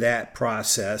shortcut to that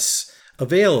process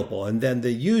available. And then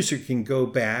the user can go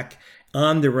back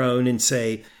on their own and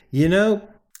say,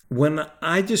 when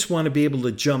I just want to be able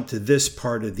to jump to this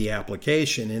part of the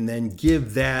application, and then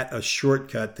give that a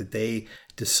shortcut that they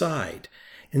decide.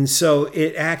 And so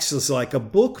it acts as like a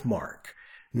bookmark.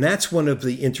 And that's one of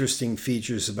the interesting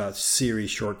features about Siri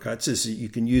shortcuts, is that you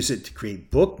can use it to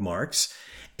create bookmarks.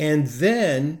 And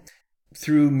then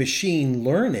through machine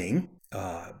learning,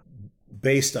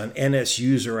 based on NS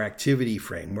user activity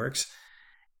frameworks,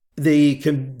 the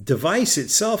device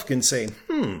itself can say,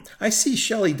 I see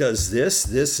Shelley does this,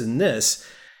 this, and this.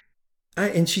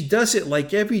 And she does it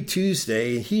like every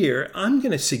Tuesday here. I'm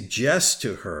going to suggest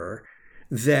to her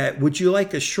that, would you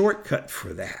like a shortcut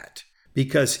for that?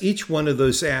 Because each one of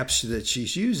those apps that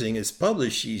she's using is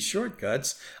published these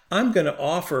shortcuts. I'm going to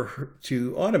offer her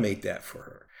to automate that for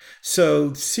her.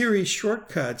 So Siri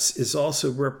Shortcuts is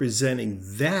also representing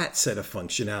that set of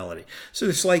functionality. So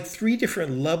there's like 3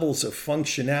 different levels of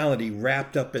functionality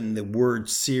wrapped up in the word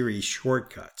Siri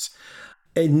Shortcuts.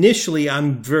 Initially,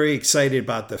 I'm very excited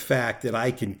about the fact that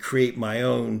I can create my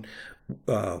own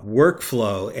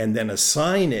workflow and then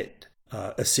assign it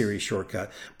a Siri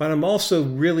shortcut. But I'm also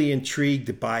really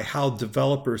intrigued by how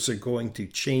developers are going to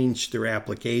change their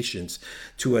applications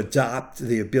to adopt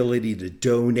the ability to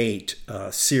donate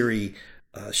Siri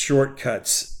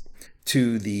shortcuts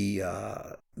to the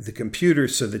computer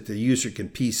so that the user can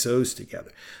piece those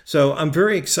together. So I'm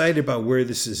very excited about where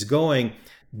this is going.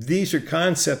 These are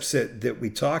concepts that we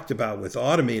talked about with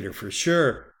Automator for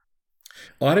sure.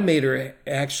 Automator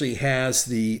actually has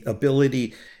the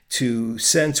ability to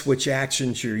sense which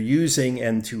actions you're using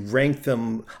and to rank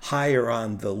them higher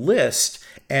on the list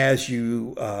as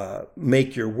you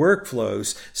make your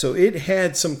workflows. So it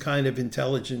had some kind of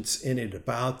intelligence in it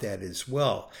about that as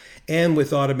well. And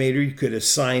with Automator, you could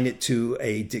assign it to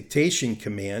a dictation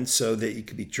command so that it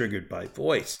could be triggered by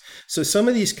voice. So some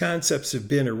of these concepts have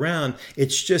been around.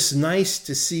 It's just nice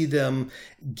to see them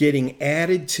getting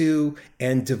added to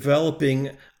and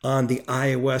developing on the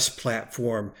iOS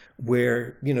platform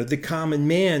where, the common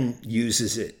man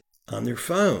uses it on their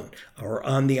phone or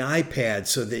on the iPad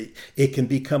so that it can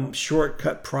become a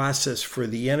shortcut process for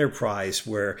the enterprise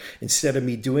where instead of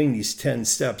me doing these 10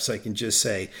 steps, I can just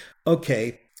say,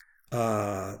 okay,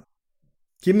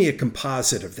 give me a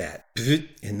composite of that.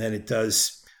 And then it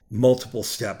does multiple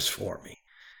steps for me.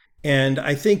 And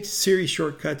I think Siri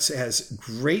Shortcuts has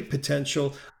great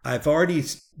potential. I've already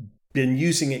been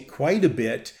using it quite a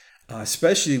bit,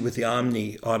 especially with the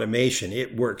Omni automation.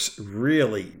 It works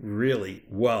really, really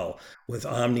well with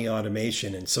Omni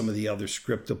automation and some of the other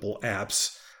scriptable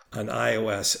apps on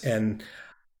iOS. And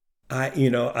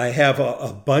I have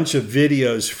a bunch of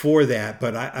videos for that,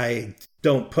 but I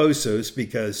don't post those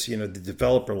because, the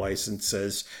developer license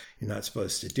says you're not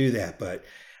supposed to do that. But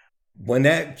when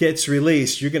that gets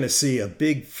released, you're going to see a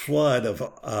big flood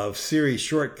of Siri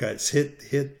shortcuts hit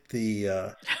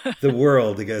the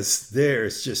world because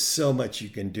there's just so much you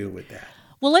can do with that.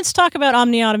 Well, let's talk about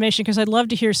Omni automation because I'd love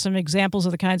to hear some examples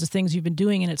of the kinds of things you've been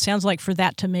doing. And it sounds like for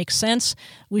that to make sense,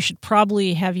 we should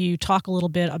probably have you talk a little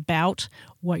bit about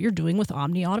what you're doing with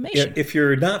Omni automation. If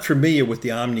you're not familiar with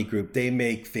the Omni Group, they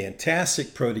make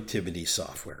fantastic productivity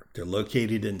software. They're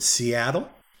located in Seattle.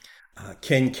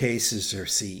 Ken Case is their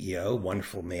CEO,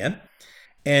 wonderful man.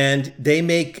 And they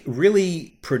make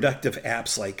really productive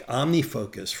apps like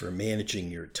OmniFocus for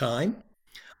managing your time,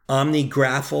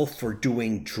 OmniGraffle for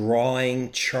doing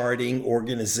drawing, charting,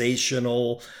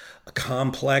 organizational,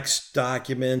 complex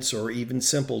documents, or even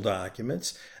simple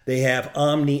documents. They have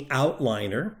Omni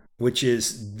Outliner, which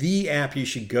is the app you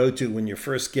should go to when you're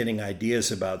first getting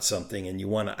ideas about something and you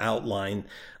want to outline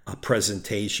a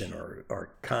presentation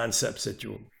or concepts that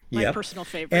you My personal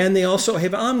favorite. And they also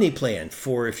have OmniPlan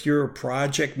for if you're a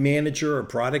project manager or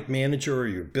product manager or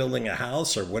you're building a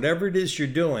house or whatever it is you're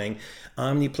doing.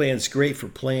 OmniPlan is great for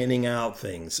planning out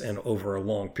things and over a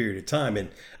long period of time. And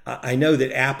I know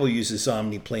that Apple uses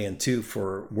OmniPlan too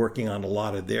for working on a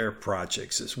lot of their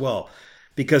projects as well,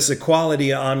 because the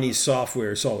quality of Omni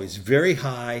software is always very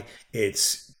high.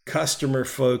 It's customer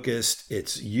focused,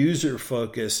 it's user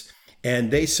focused, and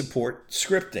they support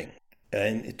scripting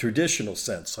in a traditional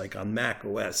sense, like on Mac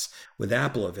OS with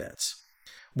Apple Events.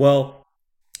 Well,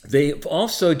 they've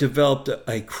also developed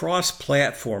a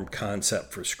cross-platform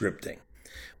concept for scripting,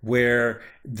 where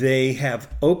they have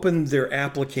opened their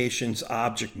application's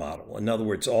object model. In other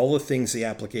words, all the things the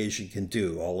application can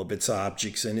do, all of its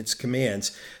objects and its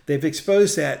commands, they've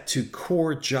exposed that to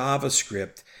core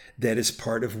JavaScript that is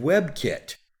part of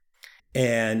WebKit.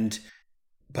 And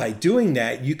by doing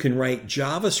that, you can write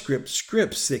JavaScript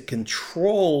scripts that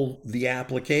control the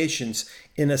applications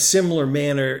in a similar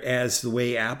manner as the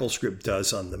way AppleScript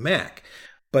does on the Mac.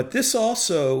 But this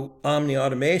also, Omni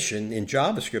Automation in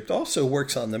JavaScript, also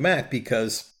works on the Mac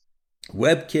because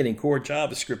WebKit and core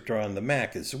JavaScript are on the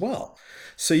Mac as well.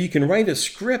 So you can write a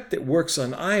script that works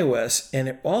on iOS and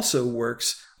it also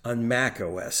works on Mac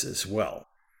OS as well.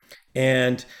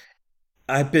 And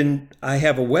I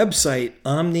have a website,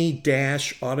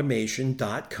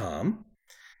 omni-automation.com,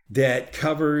 that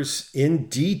covers in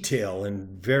detail,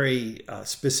 in very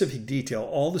specific detail,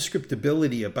 all the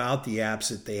scriptability about the apps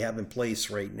that they have in place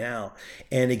right now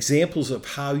and examples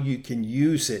of how you can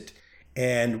use it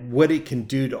and what it can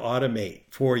do to automate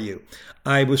for you.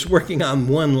 I was working on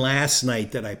one last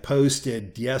night that I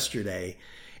posted yesterday,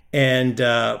 and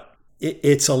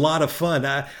it's a lot of fun.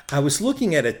 I was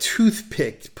looking at a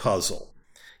toothpick puzzle.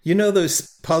 You know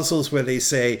those puzzles where they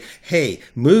say, hey,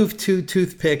 move 2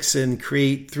 toothpicks and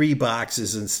create 3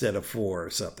 boxes instead of 4 or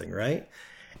something, right?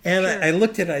 And sure. I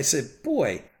looked at it, I said,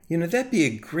 boy, that'd be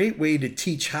a great way to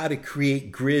teach how to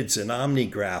create grids in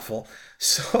OmniGraffle.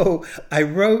 So I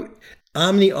wrote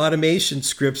Omni automation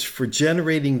scripts for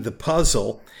generating the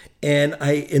puzzle, and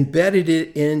I embedded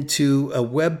it into a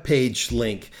web page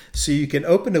link. So you can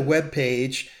open a web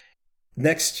page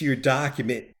next to your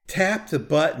document, tap the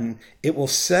button, it will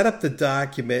set up the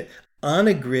document on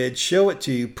a grid, show it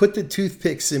to you, put the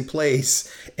toothpicks in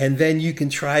place, and then you can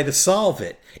try to solve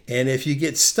it. And if you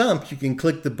get stumped, you can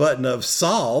click the button of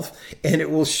solve, and it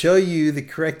will show you the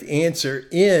correct answer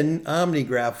in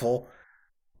OmniGraffle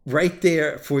right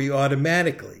there for you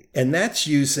automatically. And that's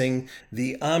using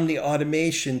the Omni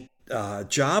automation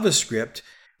JavaScript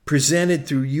presented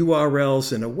through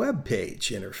URLs in a web page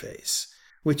interface,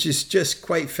 which is just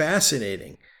quite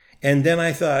fascinating. And then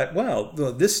I thought, well,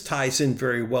 this ties in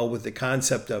very well with the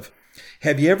concept of,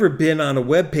 have you ever been on a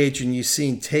web page and you've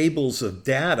seen tables of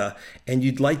data and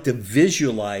you'd like to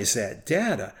visualize that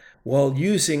data? Well,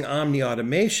 using Omni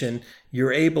automation,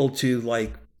 you're able to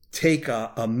take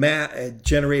a map,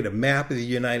 generate a map of the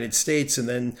United States, and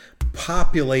then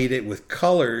populate it with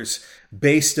colors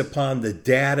based upon the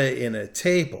data in a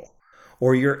table.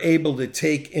 Or you're able to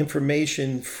take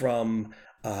information from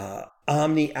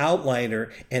Omni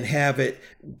Outliner and have it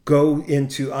go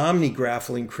into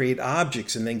OmniGraffle and create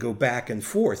objects and then go back and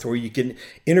forth. Or you can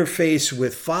interface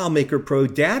with FileMaker Pro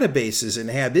databases and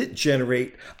have it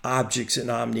generate objects in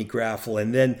OmniGraffle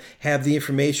and then have the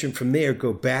information from there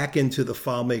go back into the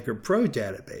FileMaker Pro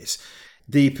database.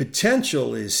 The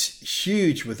potential is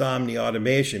huge with Omni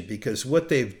automation because what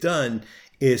they've done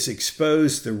is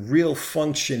expose the real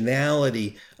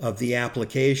functionality of the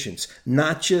applications,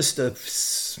 not just a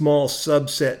small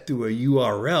subset through a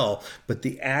URL, but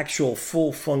the actual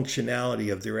full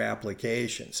functionality of their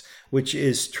applications, which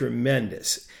is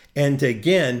tremendous. And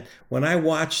again, when I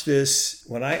watch this,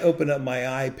 when I open up my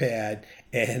iPad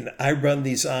and I run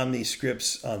these Omni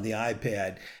scripts on the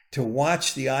iPad, to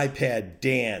watch the iPad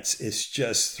dance is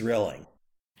just thrilling.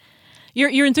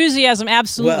 Your enthusiasm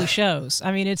absolutely shows.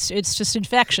 I mean, it's just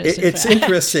infectious. It's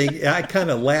interesting. I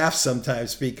kind of laugh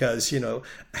sometimes because,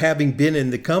 having been in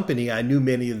the company, I knew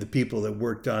many of the people that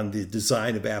worked on the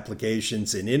design of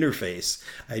applications and interface.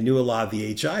 I knew a lot of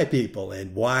the HI people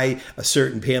and why a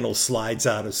certain panel slides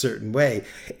out a certain way.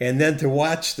 And then to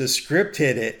watch the script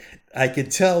hit it, I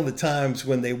could tell the times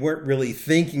when they weren't really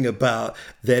thinking about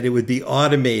that it would be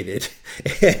automated.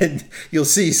 And you'll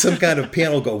see some kind of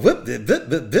panel go whip, whip, whip,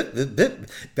 whip, whip, whip,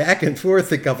 back and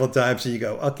forth a couple of times. And you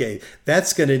go, okay,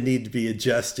 that's going to need to be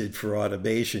adjusted for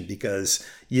automation because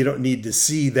you don't need to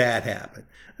see that happen.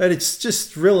 But it's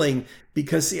just thrilling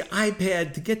because the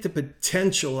iPad, to get the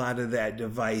potential out of that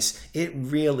device, it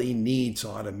really needs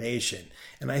automation.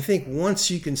 And I think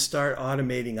once you can start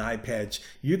automating iPads,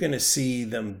 you're going to see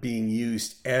them being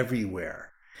used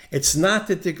everywhere. It's not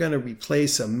that they're going to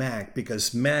replace a Mac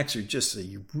because Macs are just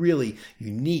a really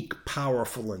unique,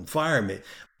 powerful environment.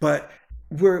 But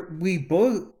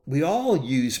we all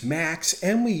use Macs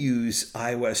and we use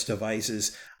iOS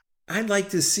devices. I'd like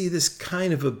to see this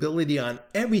kind of ability on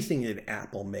everything that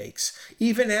Apple makes,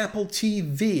 even Apple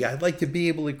TV. I'd like to be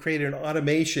able to create an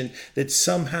automation that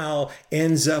somehow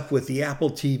ends up with the Apple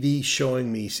TV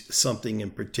showing me something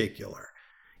in particular.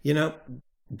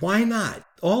 Why not?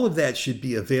 All of that should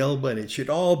be available, and it should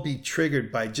all be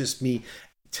triggered by just me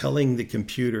telling the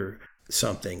computer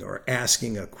something or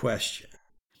asking a question.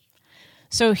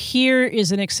 So here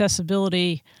is an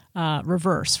accessibility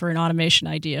reverse for an automation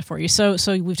idea for you. So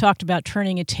we've talked about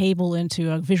turning a table into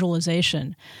a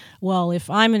visualization. Well, if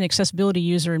I'm an accessibility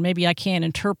user and maybe I can't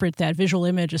interpret that visual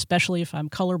image, especially if I'm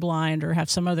colorblind or have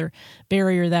some other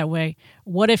barrier that way,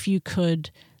 what if you could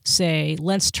say,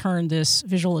 let's turn this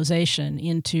visualization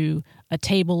into a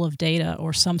table of data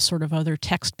or some sort of other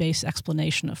text-based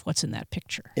explanation of what's in that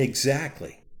picture?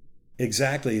 Exactly.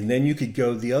 And then you could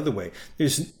go the other way.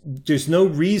 There's no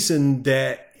reason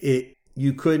that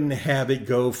you couldn't have it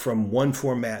go from one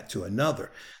format to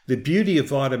another. The beauty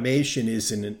of automation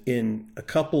is in a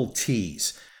couple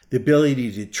T's: the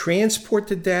ability to transport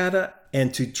the data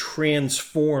and to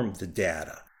transform the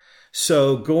data.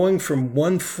 So going from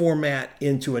one format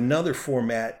into another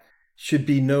format should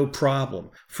be no problem.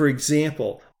 For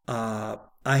example, I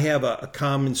have a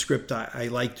common script I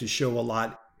like to show a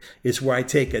lot. Is where I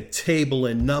take a table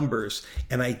in numbers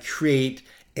and I create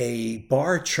a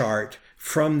bar chart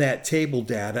from that table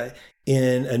data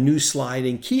in a new slide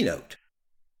in Keynote.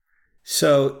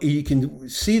 So you can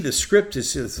see the script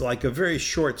is like a very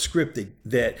short script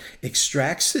that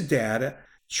extracts the data,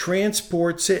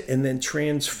 transports it, and then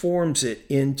transforms it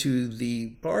into the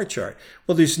bar chart.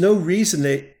 Well, there's no reason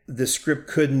that the script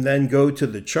couldn't then go to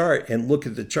the chart and look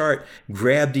at the chart,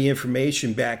 grab the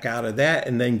information back out of that,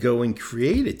 and then go and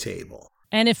create a table.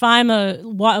 And if I'm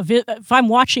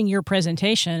watching your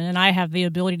presentation and I have the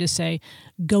ability to say,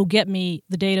 go get me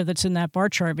the data that's in that bar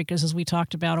chart, because as we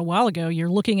talked about a while ago, you're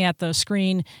looking at the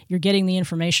screen, you're getting the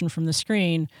information from the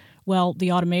screen. Well,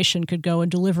 the automation could go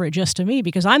and deliver it just to me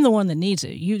because I'm the one that needs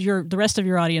it. The rest of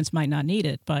your audience might not need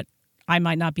it, but I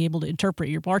might not be able to interpret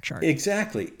your bar chart.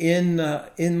 Exactly. In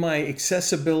my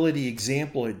accessibility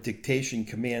example at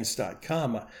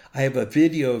dictationcommands.com, I have a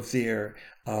video there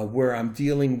where I'm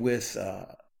dealing with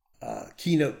a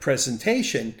keynote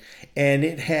presentation, and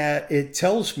it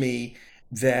tells me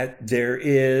that there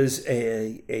is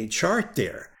a chart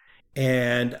there.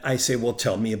 And I say, well,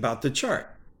 tell me about the chart.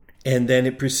 And then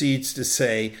it proceeds to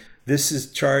say, this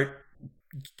is chart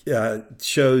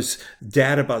shows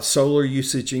data about solar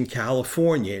usage in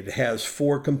California. It has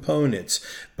 4 components,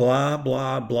 blah,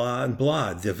 blah, blah, and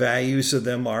blah. The values of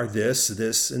them are this,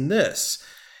 this, and this.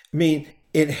 I mean,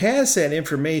 it has that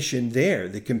information there.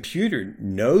 The computer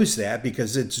knows that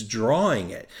because it's drawing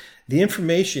it. The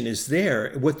information is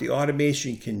there. What the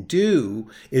automation can do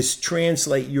is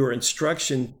translate your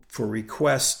instruction for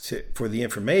request for the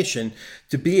information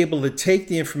to be able to take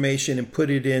the information and put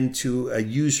it into a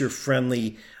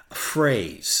user-friendly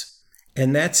phrase.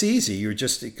 And that's easy. You're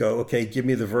just to go, okay, give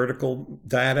me the vertical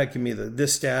data, give me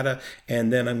this data,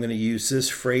 and then I'm going to use this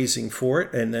phrasing for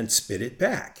it and then spit it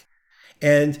back.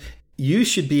 And you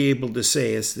should be able to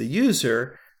say, as the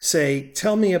user, say,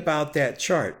 tell me about that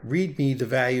chart. Read me the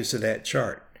values of that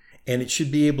chart. And it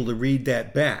should be able to read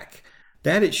that back.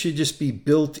 That it should just be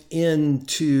built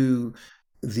into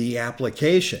the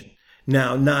application.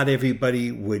 Now, not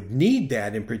everybody would need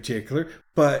that in particular,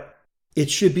 but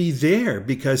it should be there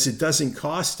because it doesn't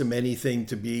cost them anything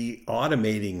to be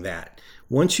automating that.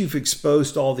 Once you've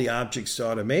exposed all the objects to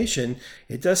automation,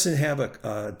 it doesn't have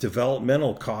a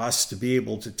developmental cost to be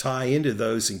able to tie into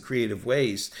those in creative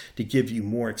ways to give you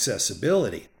more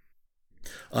accessibility.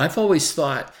 I've always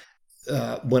thought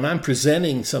when I'm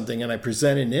presenting something and I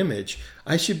present an image,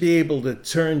 I should be able to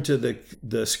turn to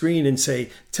the screen and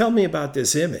say, tell me about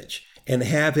this image, and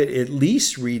have it at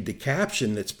least read the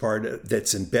caption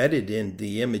that's embedded in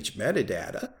the image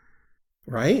metadata,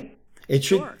 right? It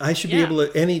should. Sure. I should be able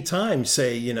to any time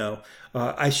say,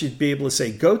 I should be able to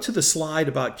say, go to the slide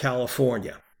about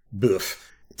California.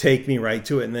 Boof, take me right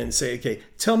to it, and then say, okay,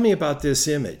 tell me about this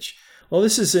image. Well,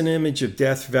 this is an image of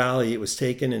Death Valley. It was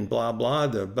taken in blah, blah,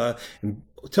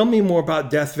 tell me more about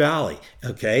Death Valley.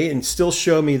 Okay. And still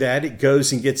show me that. It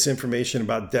goes and gets information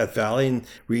about Death Valley and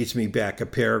reads me back a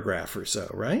paragraph or so,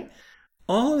 right?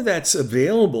 All of that's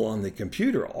available on the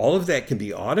computer. All of that can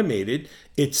be automated.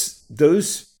 It's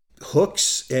those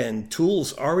hooks and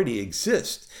tools already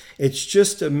exist. It's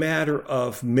just a matter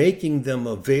of making them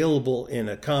available in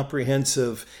a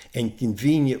comprehensive and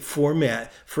convenient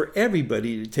format for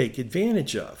everybody to take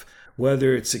advantage of.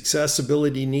 Whether it's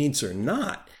accessibility needs or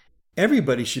not,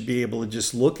 everybody should be able to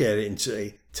just look at it and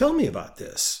say, tell me about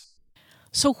this.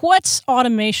 So what's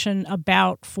automation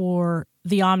about for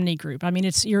the Omni Group? I mean,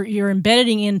 you're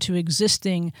embedding into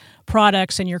existing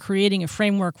products and you're creating a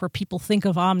framework where people think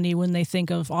of Omni when they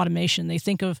think of automation. They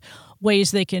think of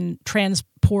ways they can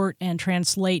transport and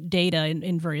translate data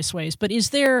in various ways. But is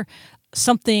there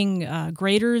something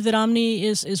greater that Omni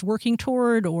is working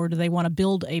toward, or do they want to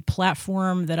build a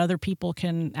platform that other people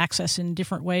can access in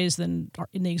different ways than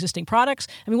in the existing products?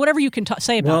 I mean, whatever you can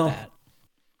say about that.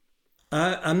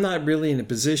 I'm not really in a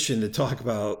position to talk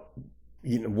about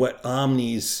what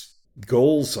Omni's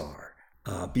goals are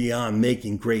beyond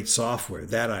making great software.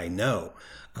 That I know.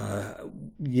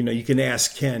 You can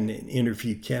ask Ken and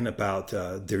interview Ken about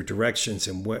their directions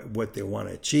and what they want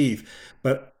to achieve.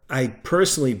 But I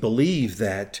personally believe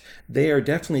that they are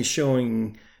definitely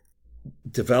showing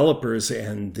developers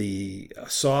and the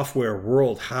software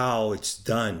world how it's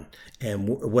done and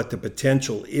what the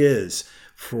potential is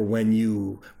for when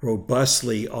you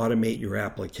robustly automate your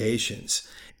applications.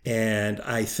 And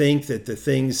I think that the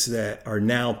things that are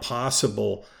now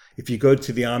possible, if you go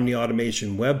to the Omni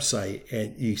Automation website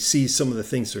and you see some of the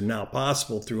things that are now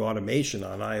possible through automation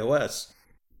on iOS,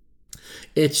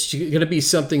 it's going to be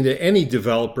something that any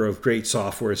developer of great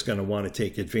software is going to want to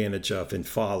take advantage of and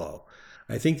follow.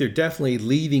 I think they're definitely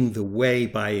leading the way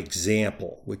by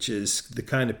example, which is the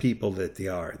kind of people that they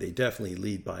are. They definitely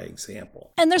lead by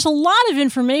example. And there's a lot of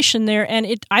information there, and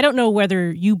I don't know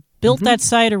whether you built that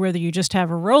site or whether you just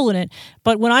have a role in it,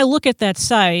 but when I look at that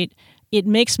site, it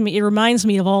reminds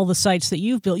me of all the sites that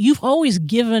you've built. You've always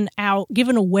given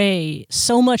away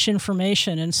so much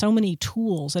information and so many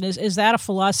tools. And is that a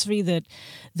philosophy that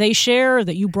they share or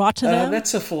that you brought to them?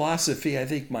 That's a philosophy I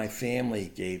think my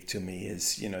family gave to me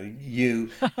is,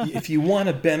 if you want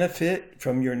to benefit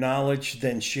from your knowledge,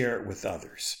 then share it with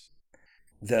others.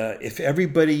 If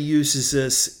everybody uses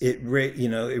this, it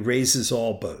raises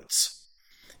all boats.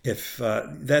 If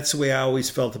that's the way I always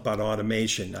felt about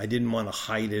automation. I didn't want to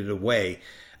hide it away.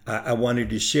 I wanted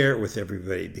to share it with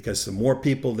everybody because the more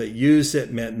people that used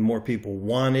it meant more people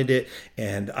wanted it,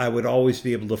 and I would always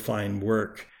be able to find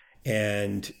work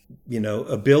and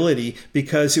ability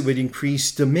because it would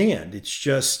increase demand. It's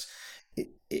just,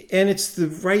 and it's the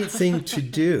right thing to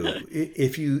do.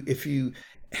 If you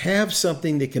have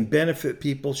something that can benefit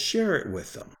people, share it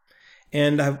with them.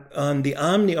 And on the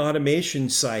Omni automation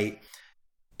site,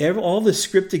 all the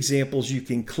script examples, you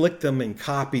can click them and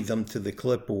copy them to the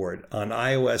clipboard on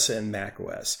iOS and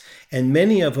macOS. And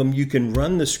many of them, you can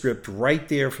run the script right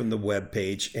there from the web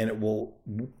page, and it will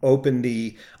open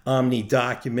the Omni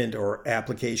document or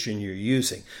application you're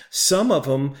using. Some of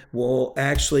them will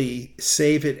actually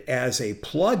save it as a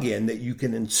plugin that you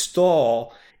can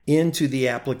install into the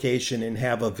application and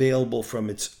have available from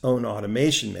its own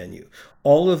automation menu.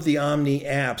 All of the Omni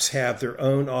apps have their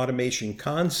own automation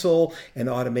console and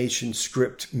automation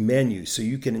script menu, so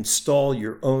you can install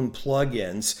your own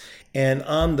plugins. And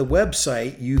on the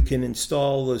website, you can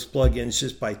install those plugins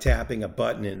just by tapping a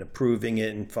button and approving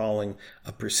it and following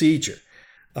a procedure.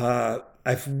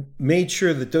 I've made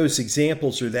sure that those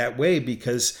examples are that way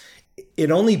because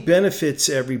it only benefits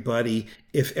everybody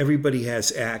if everybody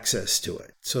has access to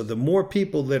it. So the more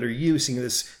people that are using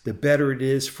this, the better it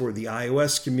is for the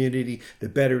iOS community, the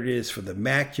better it is for the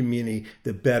Mac community,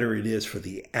 the better it is for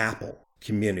the Apple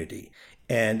community.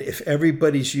 And if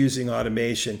everybody's using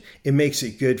automation, it makes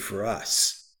it good for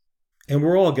us. And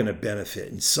we're all going to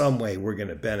benefit. In some way, we're going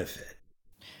to benefit.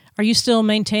 Are you still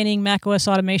maintaining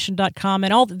macOSautomation.com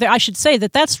and all? I should say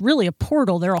that's really a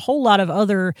portal. There are a whole lot of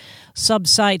other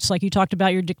sub-sites, like you talked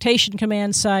about your dictation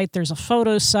command site. There's a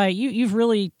photo site. You've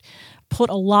really put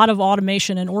a lot of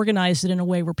automation and organized it in a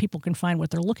way where people can find what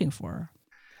they're looking for.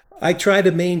 I try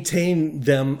to maintain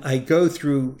them. I go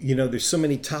through, there's so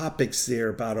many topics there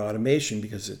about automation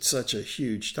because it's such a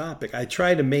huge topic. I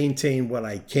try to maintain what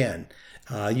I can.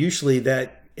 Usually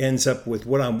that ends up with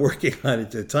what I'm working on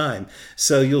at the time.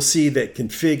 So you'll see that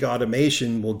config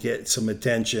automation will get some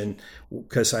attention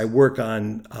because I work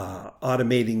on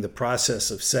automating the process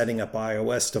of setting up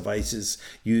iOS devices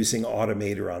using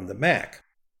Automator on the Mac.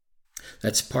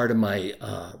 That's part of my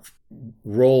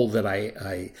role that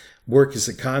I work as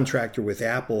a contractor with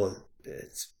Apple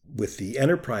with the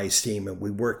enterprise team, and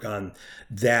we work on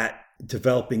that,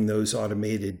 developing those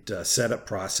automated setup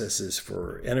processes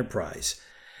for enterprise.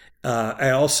 I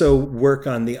also work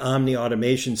on the Omni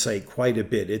automation site quite a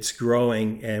bit. It's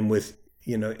growing, and with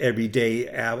every day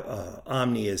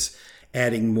Omni is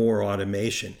adding more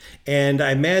automation. And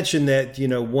I imagine that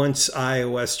once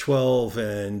iOS 12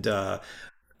 and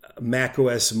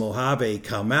macOS Mojave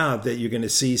come out, that you're going to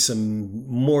see some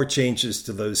more changes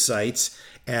to those sites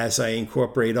as I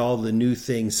incorporate all the new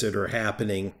things that are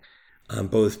happening on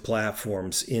both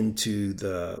platforms into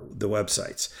the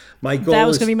websites. My goal that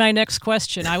was going to be my next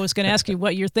question. I was going to ask you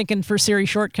what you're thinking for Siri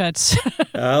shortcuts.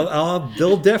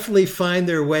 They'll definitely find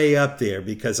their way up there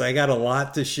because I got a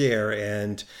lot to share,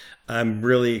 and I'm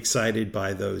really excited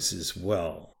by those as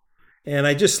well. And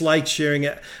I just like sharing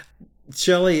it.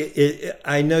 Shelley,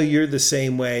 I know you're the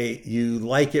same way. You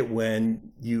like it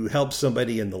when you help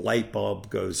somebody and the light bulb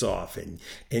goes off,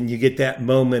 and you get that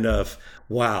moment of,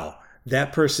 wow,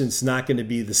 that person's not going to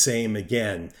be the same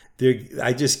again.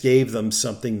 I just gave them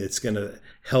something that's going to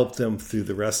help them through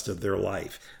the rest of their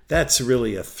life. That's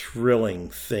really a thrilling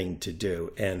thing to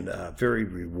do and a very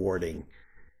rewarding,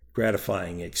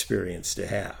 gratifying experience to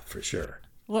have, for sure.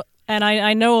 Well, and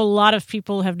I know a lot of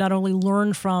people have not only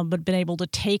learned from, but been able to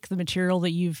take the material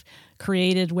that you've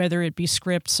created, whether it be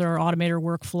scripts or Automator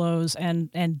workflows,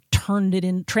 and turned it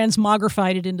in,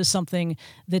 transmogrified it into something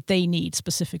that they need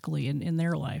specifically in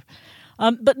their life.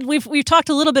 But we've talked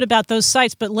a little bit about those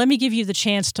sites, but let me give you the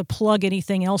chance to plug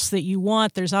anything else that you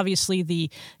want. There's obviously the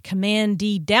Command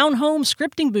D Down Home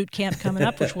Scripting Boot Camp coming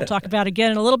up, which we'll talk about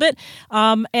again in a little bit.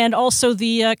 And also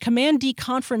the Command D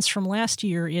conference from last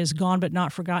year is gone but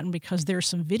not forgotten, because there's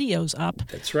some videos up.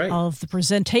 That's right. Of the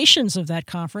presentations of that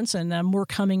conference, and more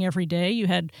coming every day. You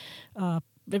had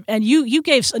and you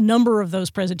gave a number of those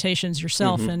presentations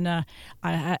yourself, and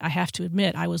I have to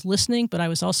admit, I was listening, but I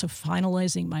was also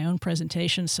finalizing my own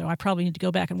presentation, so I probably need to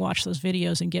go back and watch those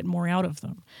videos and get more out of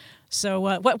them. So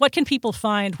what can people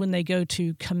find when they go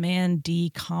to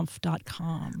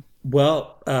commanddconf.com?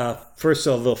 Well, first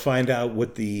of all, they'll find out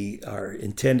what our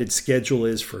intended schedule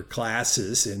is for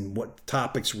classes and what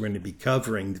topics we're going to be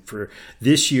covering for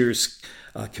this year's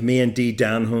Command D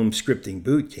Down Home Scripting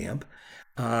Boot Camp.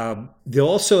 They'll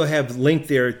also have linked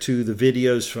there to the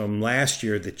videos from last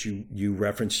year that you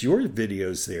referenced your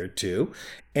videos there too.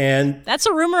 And that's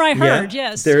a rumor I heard.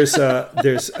 Yeah, yes. there's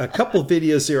a couple of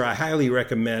videos there I highly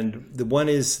recommend. The one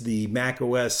is the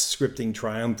macOS Scripting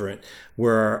Triumvirate,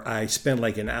 where I spent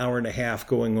like an hour and a half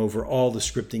going over all the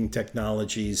scripting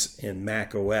technologies in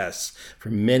macOS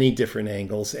from many different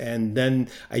angles. And then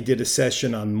I did a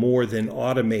session on More Than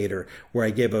Automator, where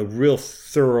I gave a real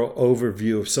thorough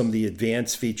overview of some of the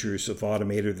advanced features of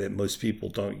Automator that most people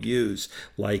don't use,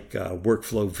 like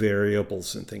workflow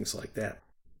variables and things like that.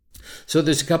 So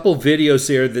there's a couple of videos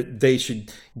there that they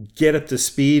should get up to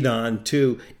speed on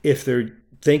too, if they're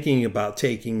thinking about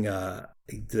taking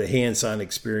the hands-on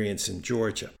experience in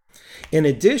Georgia. In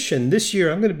addition, this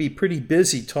year I'm going to be pretty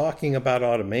busy talking about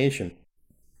automation.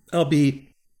 I'll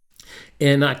be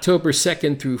in October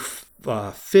 2nd through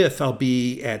 5th, I'll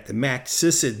be at the Mac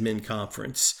Sysadmin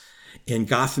Conference in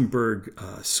Gothenburg,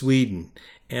 Sweden.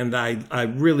 And I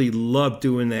really love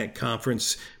doing that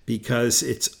conference because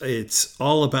it's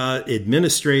all about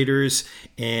administrators,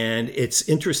 and it's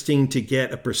interesting to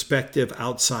get a perspective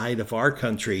outside of our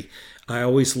country. I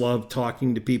always love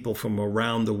talking to people from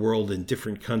around the world in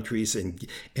different countries and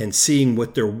seeing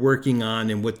what they're working on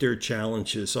and what their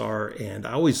challenges are. And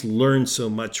I always learn so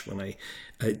much when I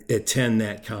attend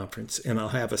that conference. And I'll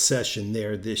have a session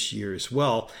there this year as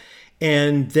well.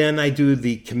 And then I do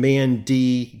the Command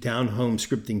D Down Home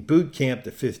Scripting Boot Camp,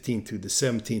 the 15th through the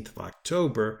 17th of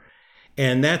October.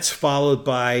 And that's followed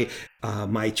by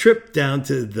my trip down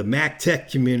to the Mac Tech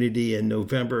community in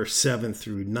November 7th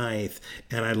through 9th.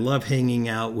 And I love hanging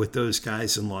out with those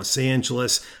guys in Los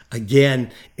Angeles.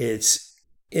 Again, it's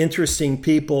interesting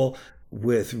people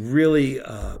with really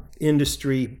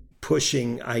industry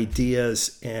pushing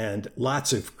ideas and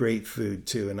lots of great food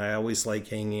too. And I always like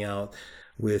hanging out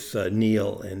with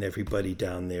Neil and everybody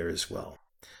down there as well.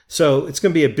 So it's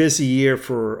going to be a busy year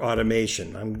for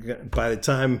automation. By the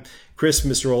time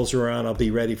Christmas rolls around, I'll be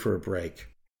ready for a break.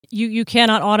 You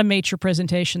cannot automate your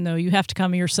presentation, though. You have to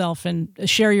come yourself and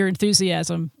share your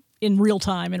enthusiasm in real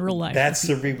time, in real life. That's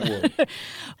the reward.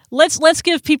 Let's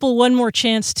give people one more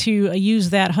chance to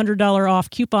use that $100 off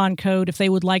coupon code if they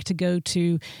would like to go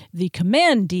to the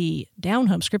Command D Down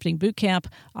Home Scripting Boot Camp,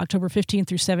 October 15th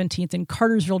through 17th in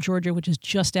Cartersville, Georgia, which is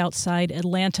just outside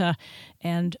Atlanta.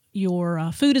 And your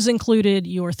food is included.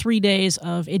 Your 3 days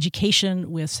of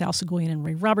education with Sal Seguin and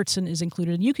Ray Robertson is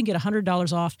included. And you can get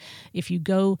 $100 off if you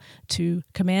go to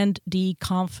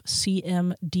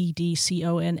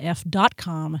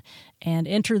commanddconf.com and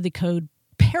enter the code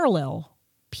PARALLEL,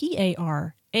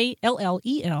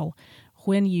 PARALLEL,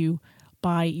 when you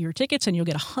buy your tickets, and you'll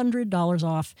get $100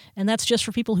 off. And that's just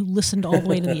for people who listened all the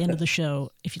way to the end of the show.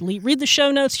 If you read the show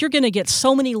notes, you're going to get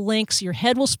so many links, your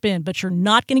head will spin, but you're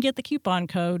not going to get the coupon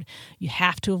code. You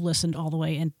have to have listened all the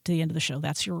way to the end of the show.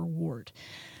 That's your reward.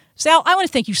 Sal, I want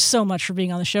to thank you so much for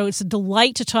being on the show. It's a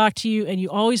delight to talk to you, and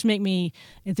you always make me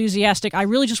enthusiastic. I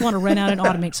really just want to run out and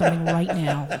automate something right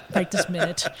now, right this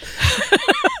minute.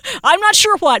 I'm not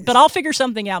sure what, but I'll figure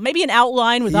something out. Maybe an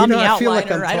outline with Omni Outliner. I feel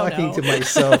like I'm talking to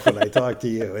myself when I talk to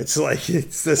you. It's like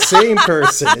it's the same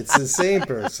person. It's the same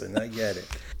person. I get it.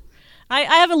 I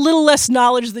have a little less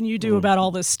knowledge than you do about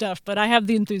all this stuff, but I have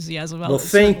the enthusiasm. Well,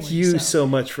 thank you so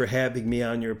much for having me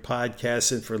on your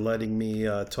podcast and for letting me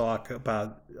talk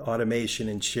about automation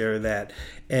and share that.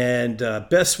 And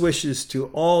best wishes to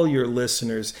all your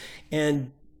listeners.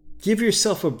 And give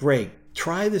yourself a break.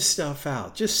 Try this stuff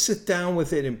out. Just sit down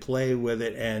with it and play with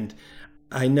it. And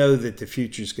I know that the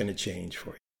future is going to change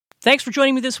for you. Thanks for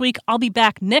joining me this week. I'll be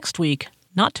back next week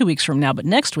not 2 weeks from now, but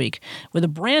next week, with a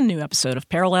brand new episode of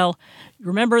Parallel.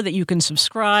 Remember that you can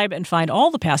subscribe and find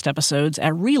all the past episodes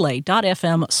at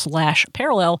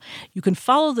relay.fm/parallel. You can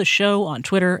follow the show on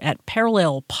Twitter at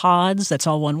ParallelPods, that's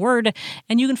all one word,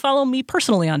 and you can follow me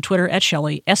personally on Twitter at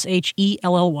Shelley,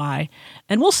 Shelley.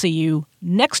 And we'll see you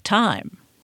next time.